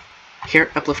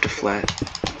 Here, up left to flat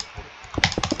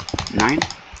 9,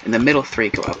 in the middle 3,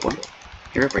 go up 1.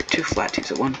 Here, up right 2 flat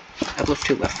 2s at 1, up left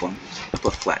 2, left 1, up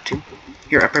left flat 2.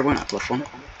 Here, up right 1, up left 1,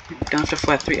 down left to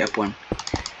flat 3, up 1.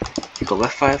 You go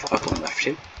left 5, up 1, left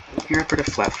 2. Here, up right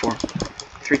to flat 4,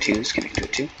 3 2s, connect to a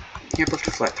 2. Here, up left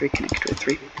to flat 3, connect to a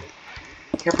 3.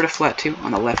 Here, up right to flat 2,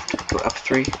 on the left, go up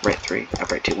 3, up right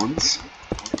 2 1s.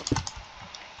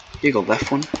 Here, go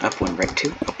left 1, up 1, right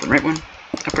 2, up 1, right 1.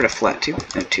 Up right to flat 2,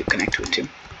 and a 2, connect to a 2.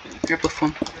 Here, up left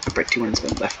 1, up right 2 1s,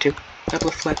 going left 2. Up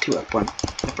left flat 2, up 1,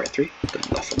 up right 3, going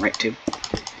left 1, right 2.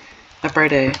 Up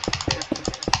right a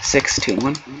 6, 2 and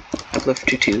 1. Up left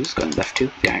 2 2s, going left 2,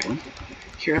 down right 1.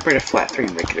 Here, up right a flat 3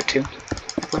 and regular 2.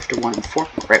 Up left to 1 and 4,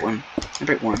 right 1, up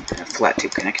right 1, and a flat 2,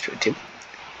 connect to a 2.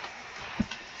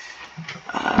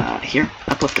 Here,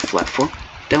 up left to flat 4,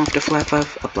 down left to flat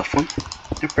 5, up left 1,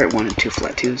 up right 1 and 2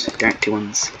 flat 2s, down right 2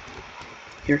 1s.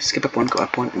 Here, skip up 1, go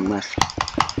up 1, and left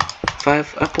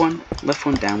 5, up 1, left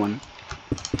 1, down 1,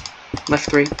 left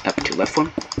 3, up 2, left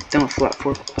 1, down left flat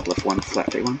 4, up left 1,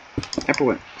 flat 3 1, upper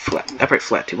 1, flat, up right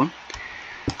flat 2 1,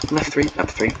 left 3, up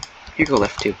 3, here go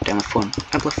left 2, down left 1,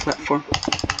 up left flat 4,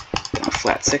 down left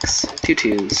flat 6, 2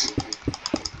 2s,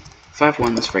 5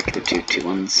 ones, regular 2, 2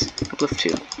 ones, uplift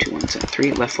 2, 2 ones, and a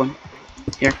 3, left 1.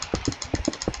 Here,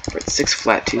 upright 6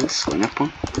 flat 2s, going up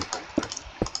 1.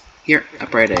 Here,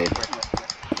 upright a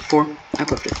 4,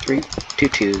 uplift a 3, 2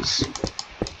 2s,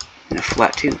 and a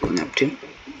flat 2, going up 2.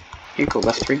 Here, go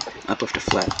left 3, uplift a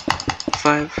flat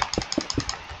 5,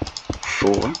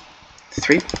 4,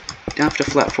 3, down left a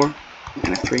flat 4,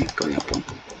 and a 3, going up 1.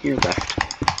 Here, left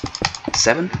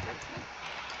 7.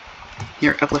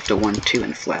 Here, uplift a 1, 2,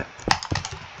 and flat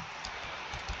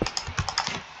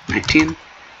 19.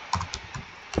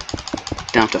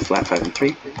 Down to flat 5 and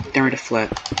 3, down right to flat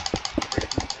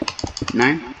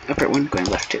 9, upright 1, going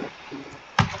left 2.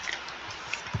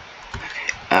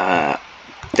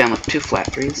 Down left 2 flat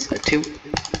 3s, a 2,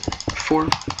 4,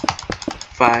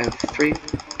 5, 3,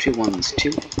 2 1s,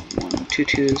 2, 1, 2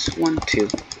 2s, 1, 2,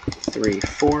 3,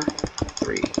 4,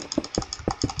 3,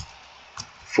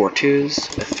 4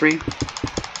 2s, a 3,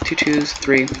 2 2s,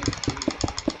 3,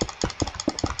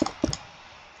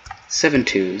 7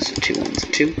 2s, 2 1s,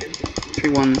 a 2, 3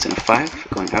 1s, and a 5,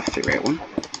 going up 3 right 1,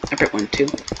 upright 1, 2,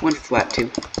 1 flat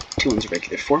 2, 2 1s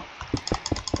regular 4,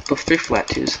 both 3 flat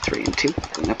 2s, 3 and 2,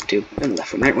 going up 2, then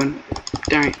left 1, right 1,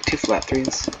 down right 2 flat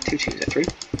 3s, 2 2s, a 3,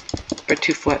 upright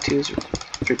 2 flat 2s,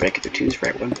 3 regular 2s,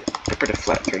 right 1, upright a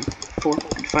flat 3, 4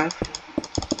 and 5,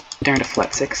 down right a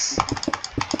flat 6,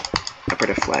 upright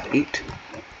a flat 8,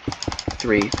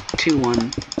 3, 2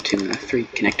 1, 2 and a 3,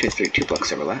 connect to a 3, 2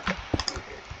 blocks overlap.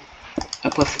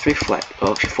 Up left 3 flat,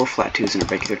 well actually 4 flat 2s and a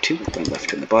regular 2, going left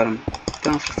 2 in the bottom,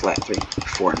 down left a flat 3,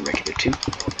 4 and regular 2,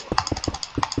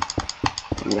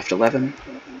 going left 11,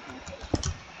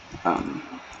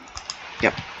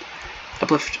 yep,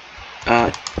 uplift,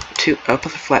 2,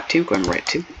 uplift a flat 2, going right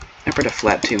 2, upright a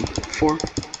flat 2, 4,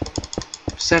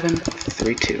 7,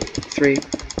 3 2, 3,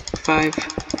 5,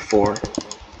 4,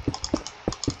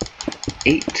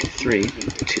 8, 3,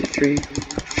 2 3,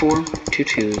 4, 2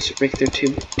 2s, regular 2,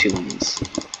 2 1s,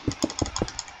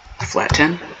 flat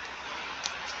 10,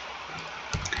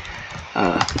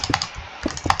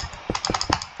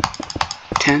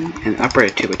 10, and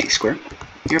upright 2 by t square.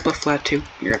 Your uplift flat 2,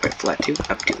 your upright flat 2,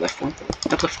 up 2 left 1,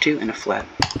 uplift 2 and a flat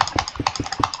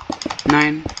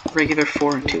 9, regular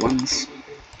 4 and 2 1s.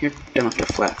 Here down left a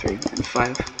flat 3 and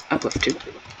 5, uplift 2.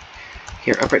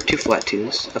 Here upright 2 flat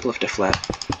 2s, uplift a flat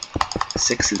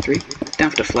 6 and 3, down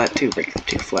left a flat 2, regular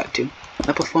 2 flat 2,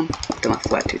 uplift 1, down left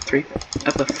flat 2 3,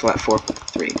 uplift flat 4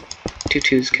 3, 2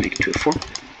 2s connected to a 4,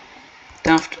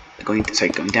 down left going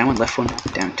down 1 left 1,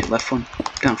 down 2 left 1,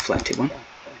 down flat 2 1.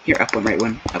 Here up 1 right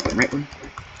 1, up 1 right 1.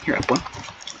 Here up 1.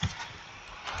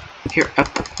 Here up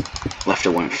left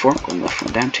a 1 and 4, going left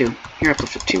 1 down 2. Here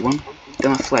uplift a 2 1,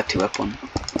 down left flat 2 up 1,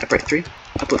 upright 3,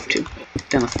 uplift 2,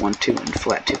 down left 1 2 and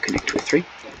flat 2 connect to a 3.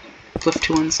 Uplift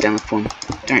 2 1s, down left 1,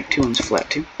 down right 2 1s, flat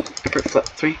 2, upright flat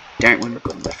 3, down right 1,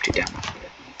 going left 2 down 1.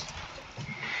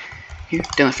 Here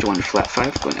down left 1 flat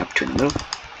 5, going up 2 in the middle.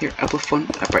 Here uplift 1,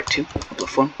 upright 2,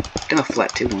 uplift 1, down left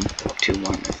flat 2 1, 2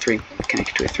 1 3,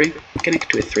 connect to a 3, connect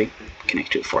to a 3,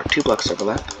 connect to a 4, 2 blocks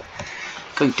overlap.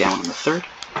 Going down on the third,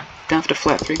 down left a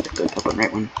flat 3, going up 1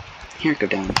 right 1. Here go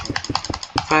down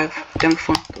 5, down left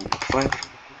 1, going up 5.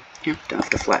 Here down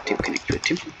left a flat 2, connect to a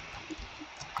 2.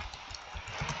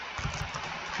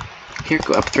 Here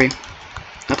go up 3,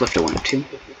 uplift a 1 and 2.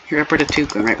 Here upright a 2,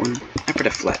 going right 1, upright a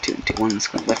flat 2 and 2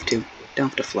 1s, going left 2, down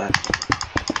left a flat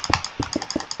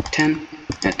 10,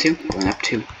 and 2, going up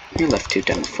 2. Here left 2,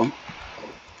 down left 1.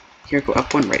 Here go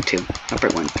up 1, right 2,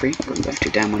 upright 1 3, going left 2,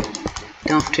 down 1,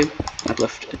 down left 2,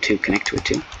 uplift a 2, connect to a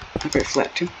 2, upright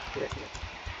flat 2.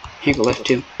 Here go left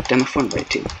 2, down left 1, right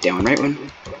 2, down 1, right 1.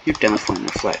 Here down left 1 and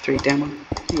a flat 3, down 1.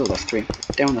 Here go left 3,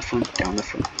 down 1 left 1, down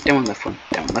left 1, down 1 left 1,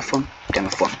 down left 1, down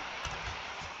left 1.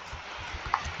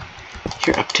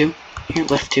 Here up 2, here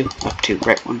left 2, up 2,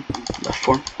 right 1, left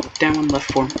 4, down 1,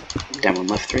 left 4, down 1,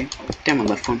 left 3, down 1,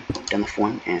 left 1, down left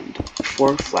 1, and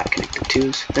 4 flat connected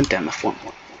 2s, then down left 1.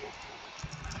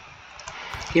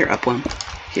 Here up 1,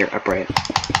 here upright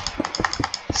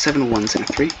 7 1s and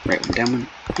a 3, right 1, down 1,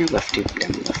 here left 2,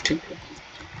 down 1, left 2.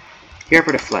 Here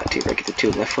upright a flat 2, regular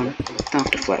 2, left 1, down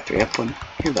left a flat 3, up 1,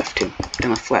 here left 2,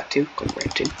 down left flat 2, going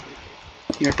right 2.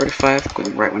 Here upright a 5,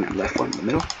 going right 1 and left 1 in the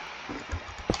middle.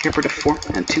 Here upright a 4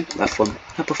 and 2, left 1,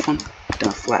 uplift 1,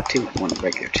 down flat 2, 1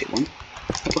 regular 2, 1,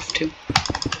 uplift 2.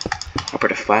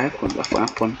 Upright a 5, going left 1,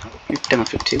 up 1, here down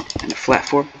left a 2, and a flat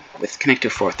 4, with connect to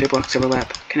a 4, 3 blocks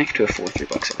overlap, connect to a 4, 3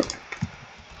 blocks overlap.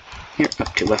 Here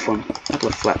up 2, left 1,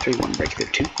 uplift flat 3, 1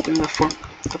 regular 2, going left 4,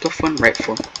 uplift 1, right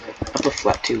 4, uplift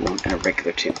flat 2, 1, and a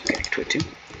regular 2, connect to a 2.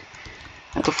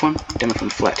 Uplift 1, down left 1,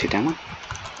 flat 2, down 1.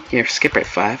 Here skip right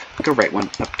 5, go right 1,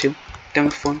 up 2, down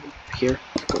left 1, here,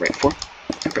 go right 4,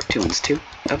 upright 2 1s 2,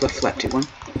 up left flat 2 1,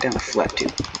 down left flat 2,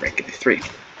 regular 3.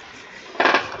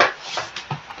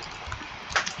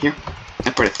 Here,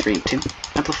 up right 3 and 2,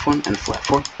 up left 1 and flat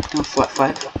 4, down left flat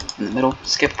 5, in the middle,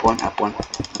 skip 1, up 1,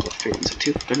 up left 3 and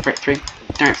 2, down right 3,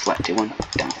 down right flat 2 1,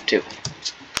 down left 2.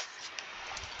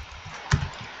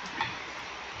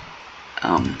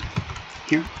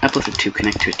 Here, up left a 2,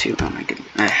 connect to a 2. Oh my goodness,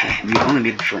 we only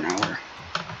made it for an hour.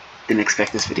 Didn't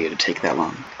expect this video to take that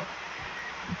long.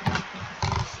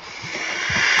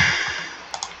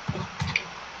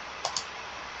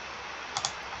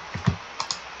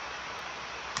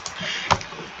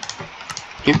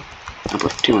 Here, up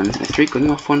left 2 1s and a 3, going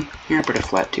left 1. Here, up right a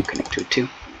flat 2, connect to a 2.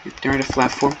 Here, down right a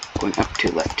flat 4, going up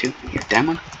 2, left 2. Here, down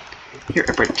 1. Here,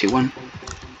 up right 2 1.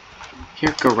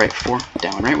 Here, go right 4,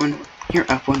 down right 1. Here,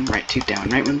 up 1, right 2, down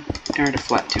right 1. Down right a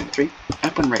flat 2 and 3.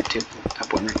 Up 1, right 2,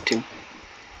 up 1, right 2.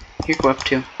 Here, go up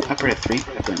 2, up right a 3,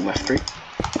 up going left 3.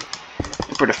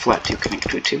 Up right a flat 2, connect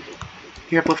to a 2.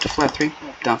 Here, up left a flat 3,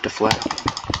 down left a flat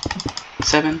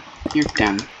 7. Here,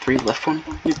 down 3, left 1.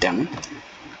 Here, down 1.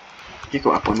 Here,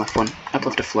 go up 1, left 1, up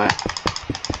left a flat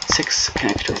 6,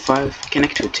 connect to a 5,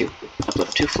 connect to a 2. Up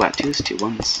left 2, flat 2s, 2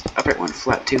 1s. Up right 1,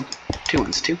 flat 2, 2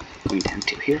 1s, 2. Going down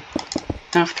 2 here.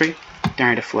 Down left 3, down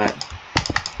right a flat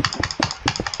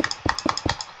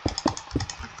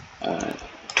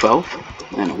 12,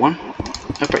 and a 1.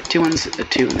 Up right 2 1s, a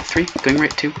 2 and a 3. Going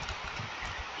right 2.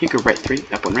 Here, go right 3,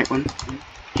 up 1, right 1.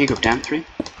 Here, go down 3,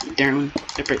 down 1,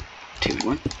 up right 2 and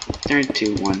 1. Down right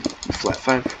 2, 1, flat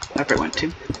 5, up right 1, 2,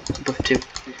 up left 2.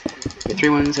 Here, 3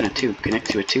 1s and a 2, connect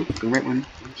to a 2, going right 1.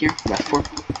 Here, left 4,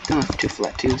 down left 2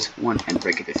 flat 2s, 1 and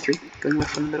regular 3, going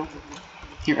left 1 in the middle.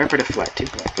 Here, up right a flat 2,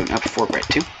 going up 4, right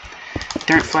 2.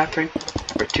 Down right flat 3,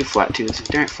 up right 2 flat 2s,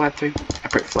 down right flat 3,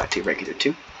 up right flat 2, regular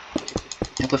 2.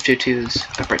 Up left 2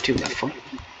 2s, up right 2, left 4.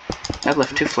 Up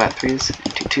left 2 flat 3s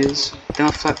and 2 2s, down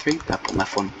left flat 3, up 1,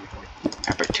 left 1.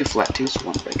 Up right 2 flat 2s,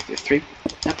 1 regular 3.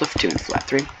 Up left 2 and flat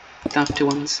 3, down left 2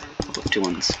 1s, up left 2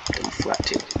 1s, down left flat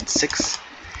 2 and 6.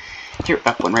 Here,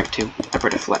 up 1, right 2, up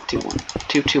right a flat 2 1,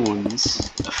 2 2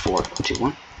 1s, a 4 2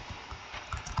 1.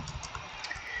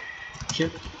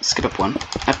 Here, skip up 1,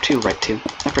 up 2, right 2,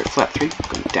 up right flat 3,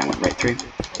 going down 1, right 3,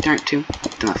 down right 2,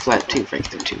 down left flat 2,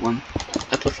 regular 2 1,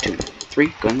 up left 2 and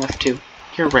 3, going left 2.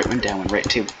 Here, right 1, down 1, right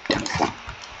 2, down left 1.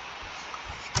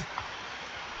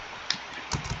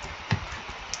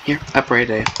 Here, up right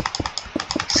a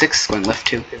 6, going left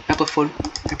 2, up left 1,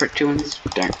 up right 2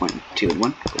 1s, down 1, 2 and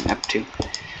 1, going up 2.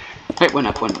 Right 1,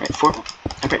 up 1, right 4,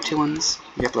 up right 2 1s,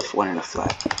 here up left 1 and a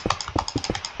flat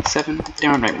 7,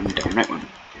 down right 1, down right 1.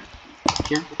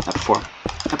 Here, up 4,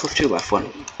 up left 2, left 1,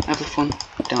 up left 1,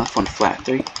 down left 1, flat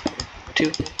 3,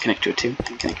 2, connect to a 2,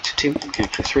 connect to 2,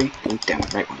 connect to a 3, going down 1,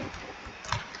 right 1.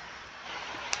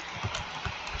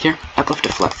 Here, up left a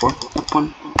flat 4, up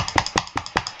 1,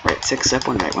 right 6, up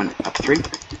 1, right 1, up 3,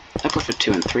 up left a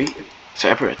 2 and 3, so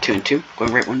up right 2 and 2,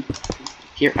 going right 1.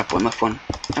 Here, up 1, left 1,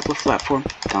 up left flat 4,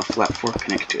 down flat 4,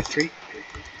 connect to a 3,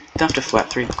 down to flat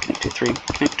 3, connect to 3,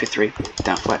 connect to 3,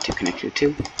 down flat 2, connect to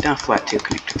 2, down flat 2,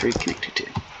 connect to 3, connect to 2.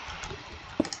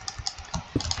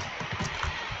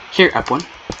 Here, up 1,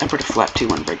 up right a flat 2,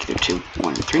 1, regular 2,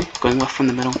 1 and 3, going left from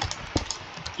the middle.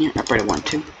 Here, up right a 1,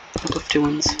 2, up left 2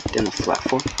 1s, down left flat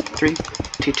 4, 3,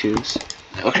 2 2s,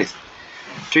 okay,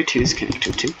 3 2s, connect to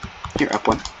a 2. Here, up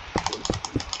 1,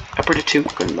 up right a 2,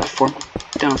 going left 4,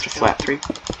 down left a flat 3,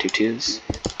 2 2s,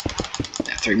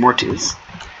 3 more 2s.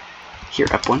 Here,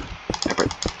 up 1, up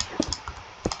right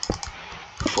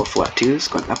 4 flat 2s,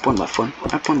 going up 1, left 1,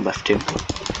 up 1, left 2,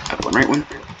 up 1, right 1.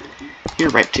 Here,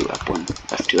 right 2, up 1,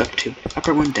 left 2, up 2, up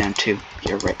right 1, down 2,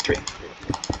 here, right 3.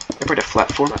 Up right a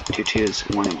flat 4, 2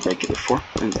 2s, 1 and regular 4,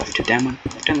 going left 2, down 1,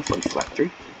 down left 1, flat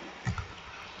 3.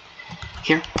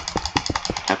 Here,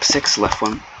 up 6, left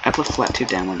 1, up left flat 2,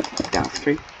 down 1, down left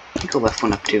 3. You go left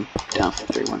 1, up 2, down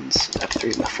left 3 1s, up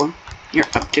 3, left 1. Here,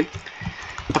 up 2.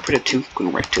 Up right a 2,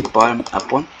 going right to the bottom, up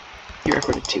 1. Here, up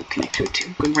right a 2, connect to a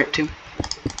 2, going right 2.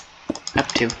 Up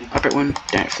 2, up right 1,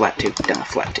 down right flat 2, down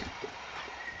left flat 2.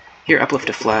 Here, up left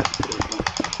a flat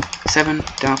 7,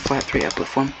 down flat 3, up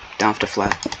left 1, down left a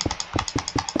flat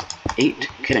 8,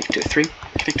 connect to a 3,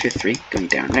 connect to a 3, going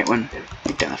down right 1,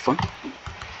 down left 1.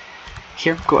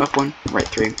 Here, go up 1, right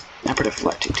 3, up right a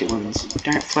flat 2, 2 1s,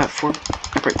 down right flat 4,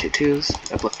 up right 2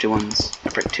 2s, up left 2 1s,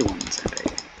 up right 2 1s, and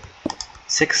a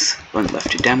 6, going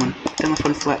left 2, down 1, down left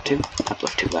 1, flat 2, up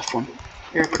left 2, left 1.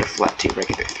 Here, up right a flat 2,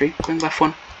 regular 3, going left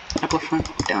 1, up left 1,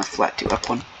 down left flat 2, up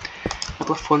 1, up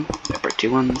left 1, up right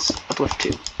 2 1s, up left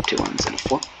 2, 2 1s, and a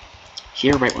 4.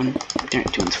 Here, right 1, down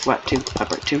right 2 1s, flat 2,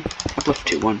 up right 2, up left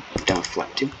 2, 1, down left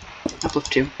flat 2, up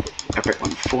left 2, up right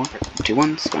 1, 4, 2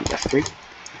 1s, going left 3.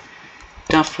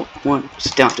 down 1,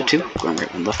 down after 2, going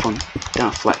right 1, left 1,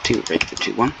 down flat 2, regular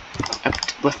 2, 1,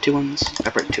 up left 2 ones,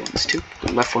 up right 2 ones, 2,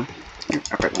 going left 1, here,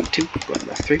 up right 1, 2, going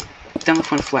left 3, down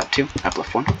left 1, flat 2, up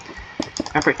left 1,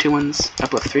 up right 2 ones,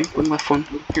 up left 3, going left 1,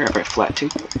 here, up right flat 2,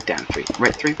 down 3,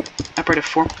 right 3, up right of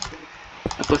 4,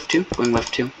 up left 2, going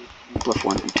left 2, up left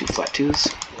 1, and 2 flat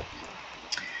 2s.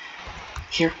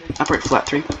 Here, up right flat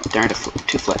 3, down to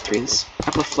 2 flat 3s,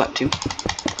 up left flat 2,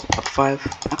 up 5,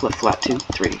 up left flat 2,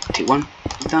 3, 2, 1,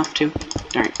 down 2,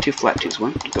 down 2 flat 2s,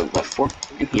 1, going left 4,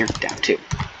 and here, down 2.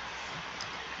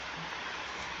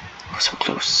 Oh, so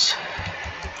close.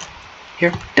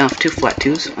 Here, down 2 flat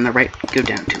 2s, on the right, go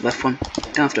down to left 1,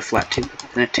 down to flat 2,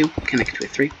 then a 2, connect to a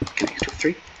 3, connect to a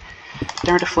 3,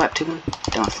 down to flat 2, 1,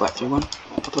 down flat 3, 1,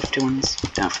 up left 2 ones,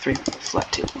 down 3, flat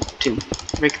 2, 2,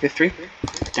 regular 3,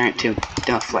 down 2,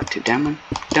 down flat 2, down 1,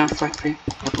 down flat 3,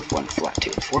 up left 1, flat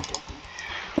 2, and 4,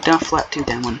 down flat 2,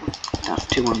 down 1, down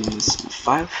 2 ones, and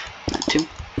 5, and 2,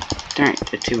 down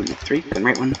to 2 and a 3, going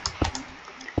right 1,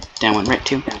 down 1, right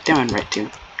 2, down right 2,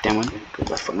 down 1, go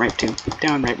left 1, right 2,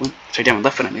 down right 1, sorry, down 1,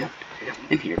 left 1, I mean,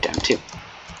 and here, down 2.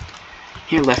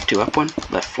 Here, left 2, up 1,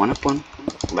 left 1, up 1,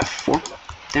 left 4,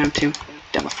 down 2,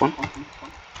 down left 1.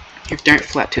 Here, down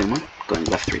flat 2 and 1, going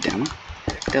left 3, down 1,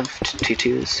 down left 2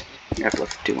 2s, here, up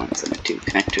left 2 1s, and a 2,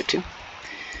 connect to a 2.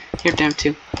 Here, down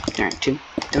 2, down right 2,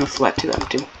 down flat 2, up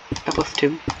 2, up left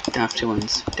 2, down 2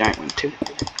 1s, down right 1, 2,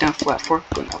 down flat 4,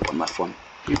 going up 1, left 1,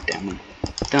 here, down 1,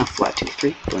 down flat 2,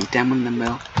 3, going down 1 in the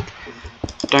middle,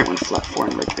 down 1, flat 4,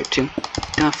 and right 2,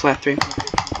 down flat 3,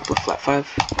 up left flat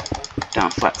 5, down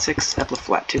flat 6, up left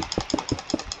flat 2,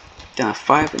 down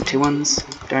 5 and 2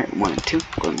 1s, down 1 and 2,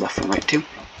 going left 1, right 2,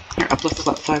 here, up left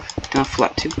flat 5, down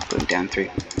flat 2, going down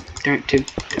 3, down 2,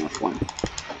 down left 1,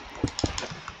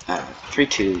 3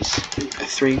 2s, a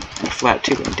 3, and a flat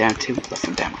 2, going down 2, left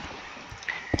 1, down 1.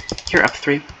 Here, up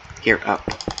 3, here, up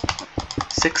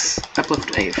 6, up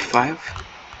left a 5,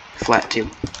 flat 2,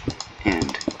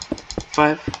 and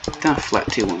 5, down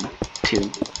flat 2, 1, 2,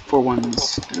 4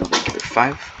 1s, and a regular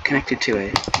 5, connected to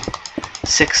a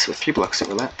 6 with 3 blocks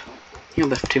overlap. Here,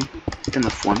 left 2, then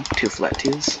left 1, 2 flat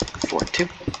 2s, 4, 2,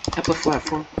 up left flat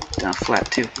 4, down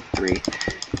flat 2, 3,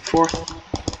 4,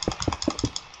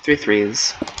 3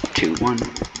 3s, 2 1,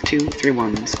 2, 3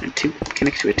 1s, and 2,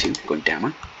 connect to a 2, going down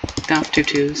 1, down 2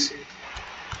 2s.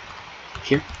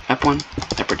 Here, up 1,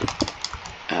 upward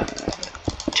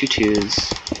 2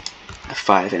 2s, a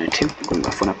 5 and a 2, going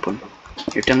left 1, up 1.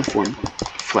 Here, down left 1,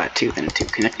 flat 2, then a 2,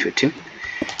 connect to a 2.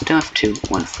 Down left 2,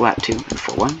 1 flat 2, and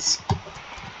 4 1s.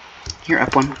 Here,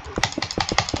 up 1,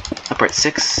 up right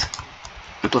 6,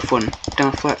 up left 1,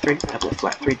 down flat 3, up left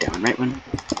flat 3, down right 1,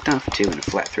 down left 2, and a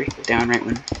flat 3, down right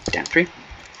 1, down 3.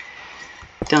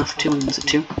 Down left 2 1s, a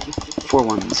 2, 4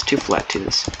 1s, 2 flat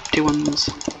 2s, 2 1s,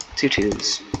 2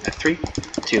 2s, a 3,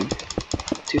 2,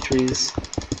 2 3s,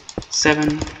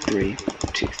 7, 3,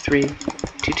 2 3, 2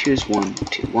 2s, 1,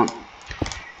 2 1.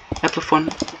 Up left 1,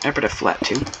 up right a flat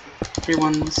 2, 3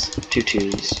 1s, 2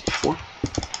 2s, 4,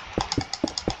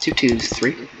 2 2s,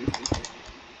 3,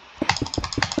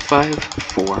 5,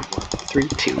 4, 3,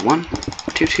 2 1,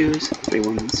 2 2s, 3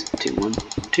 1s, 2 1,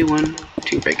 2 1,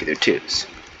 2 regular 2s.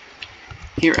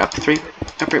 Here, up 3,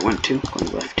 up right 1, 2,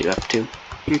 going left 2, up 2,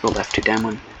 here go left 2, down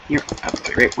 1, here, up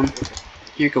 3, right 1,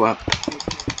 here go up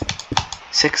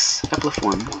 6, up left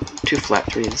 1, 2 flat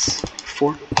 3s,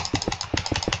 4,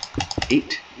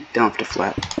 8, down left to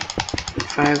flat,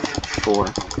 5, 4,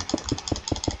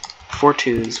 4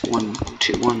 2s, 1,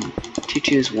 2, 1, 2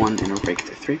 2s, 1, and a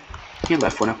regular 3, here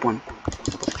left 1, up 1, up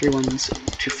left 3 1s,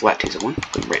 2 flat 2s at 1,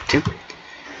 going right 2,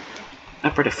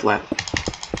 up right to flat,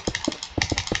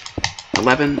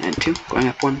 11 and 2, going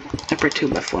up 1, up right 2,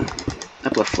 left 1,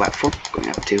 up left flat 4, going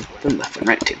up 2, then left 1,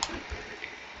 right 2.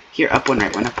 Here, up 1,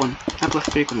 right 1, up 1, up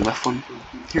left 3, going left 1,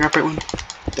 here, up right 1,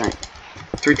 down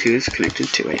 3 2s connected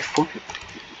to a 4,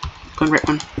 going right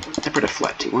 1, up right a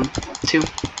flat 2, 1, 2,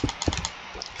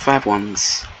 5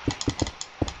 1s,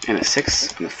 and a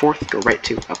 6, on the 4th, go right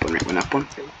 2, up 1, right 1, up 1,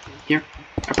 here,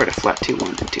 up right a flat 2, 1,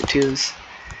 and 2 2s,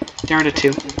 down to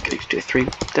 2, connect to a 3,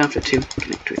 down to 2,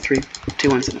 connect to a 3, 2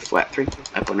 1s and a flat 3,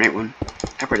 up 1, right 1,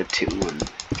 up right a 2, 1,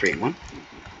 3 and 1.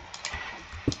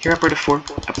 Here, up right a 4,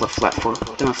 up left flat 4,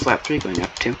 down a flat 3, going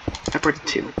up 2, up right a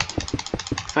 2,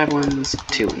 5 1s,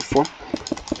 2 and 4,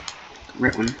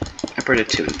 right 1, up right a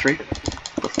 2 and 3,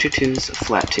 left 2 2s, a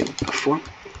flat 2, a 4,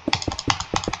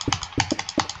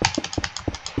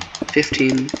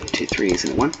 15, 2 3s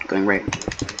and a 1, going right,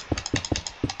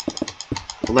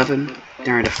 11,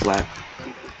 down right a flat,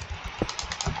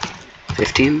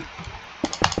 15,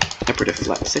 upward to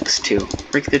flat 6, 2,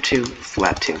 regular 2,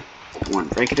 flat 2, 1,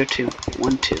 regular 2,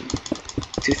 1, 2,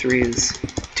 2 threes,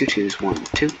 2 twos, 1,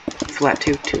 2, flat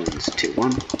 2, 2 ones, 2,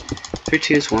 1, 3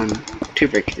 twos, 1, 2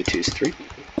 regular twos, 3,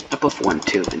 uplift 1,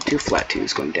 2, and 2 flat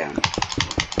twos going down.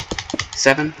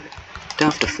 7,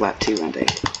 down to flat 2 and a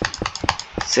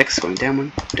 6 going down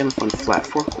 1, down with 1 flat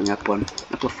 4 going up 1,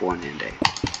 uplift 1 and a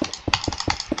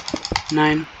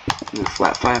 9, and a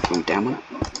flat 5 going down 1,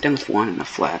 down with 1 and a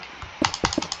flat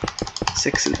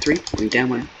 6 and 3 going down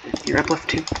 1, here uplift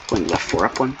 2 going left 4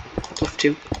 up 1, uplift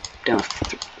 2, down with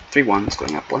 3 ones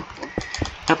going up 1,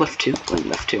 uplift 2 going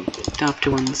left 2, down with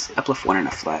 2 ones, uplift 1 and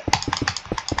a flat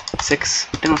 6,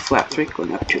 down with flat 3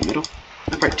 going up 2 middle,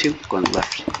 upright 2 going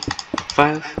left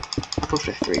 5,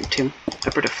 uplift 3 and 2,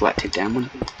 upper to flat 2 down 1,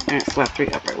 and flat 3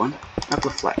 upright 1,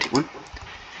 uplift flat 2 1,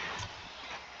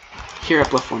 here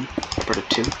uplift 1, upper to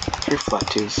 2, 3 flat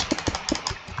 2s,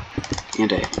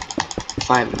 and a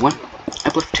 5 and 1,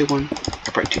 uplift 2 1,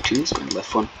 upright 2 2s going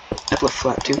left 1, uplift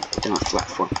flat 2, down with flat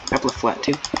 4, uplift flat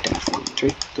 2, down with 1 and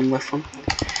 3 going left 1,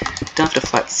 down to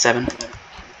flat 7,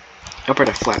 upper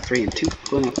to flat 3 and 2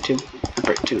 going up 2,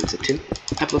 upright 2 is a 2,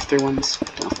 uplift 3 ones,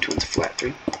 down with 2 ones flat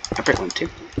 3, upright 1 2,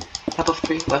 uplift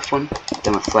 3 left 1,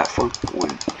 down with flat 4, 1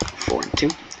 4 and 2,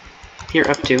 here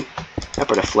up 2,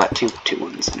 upper to flat 2, 2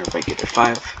 ones and a regular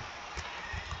 5,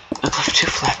 uplift 2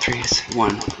 flat 3s,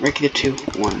 1, regular 2,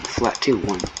 1, flat 2,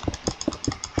 1,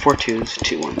 4 twos,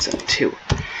 2 ones and a 2.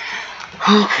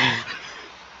 Okay.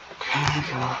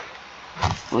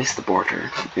 At least the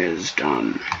border is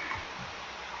done.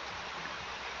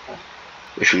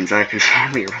 Which means I can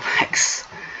finally relax.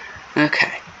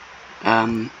 Okay.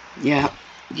 Yeah,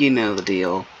 you know the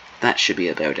deal. That should be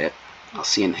about it. I'll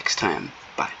see you next time.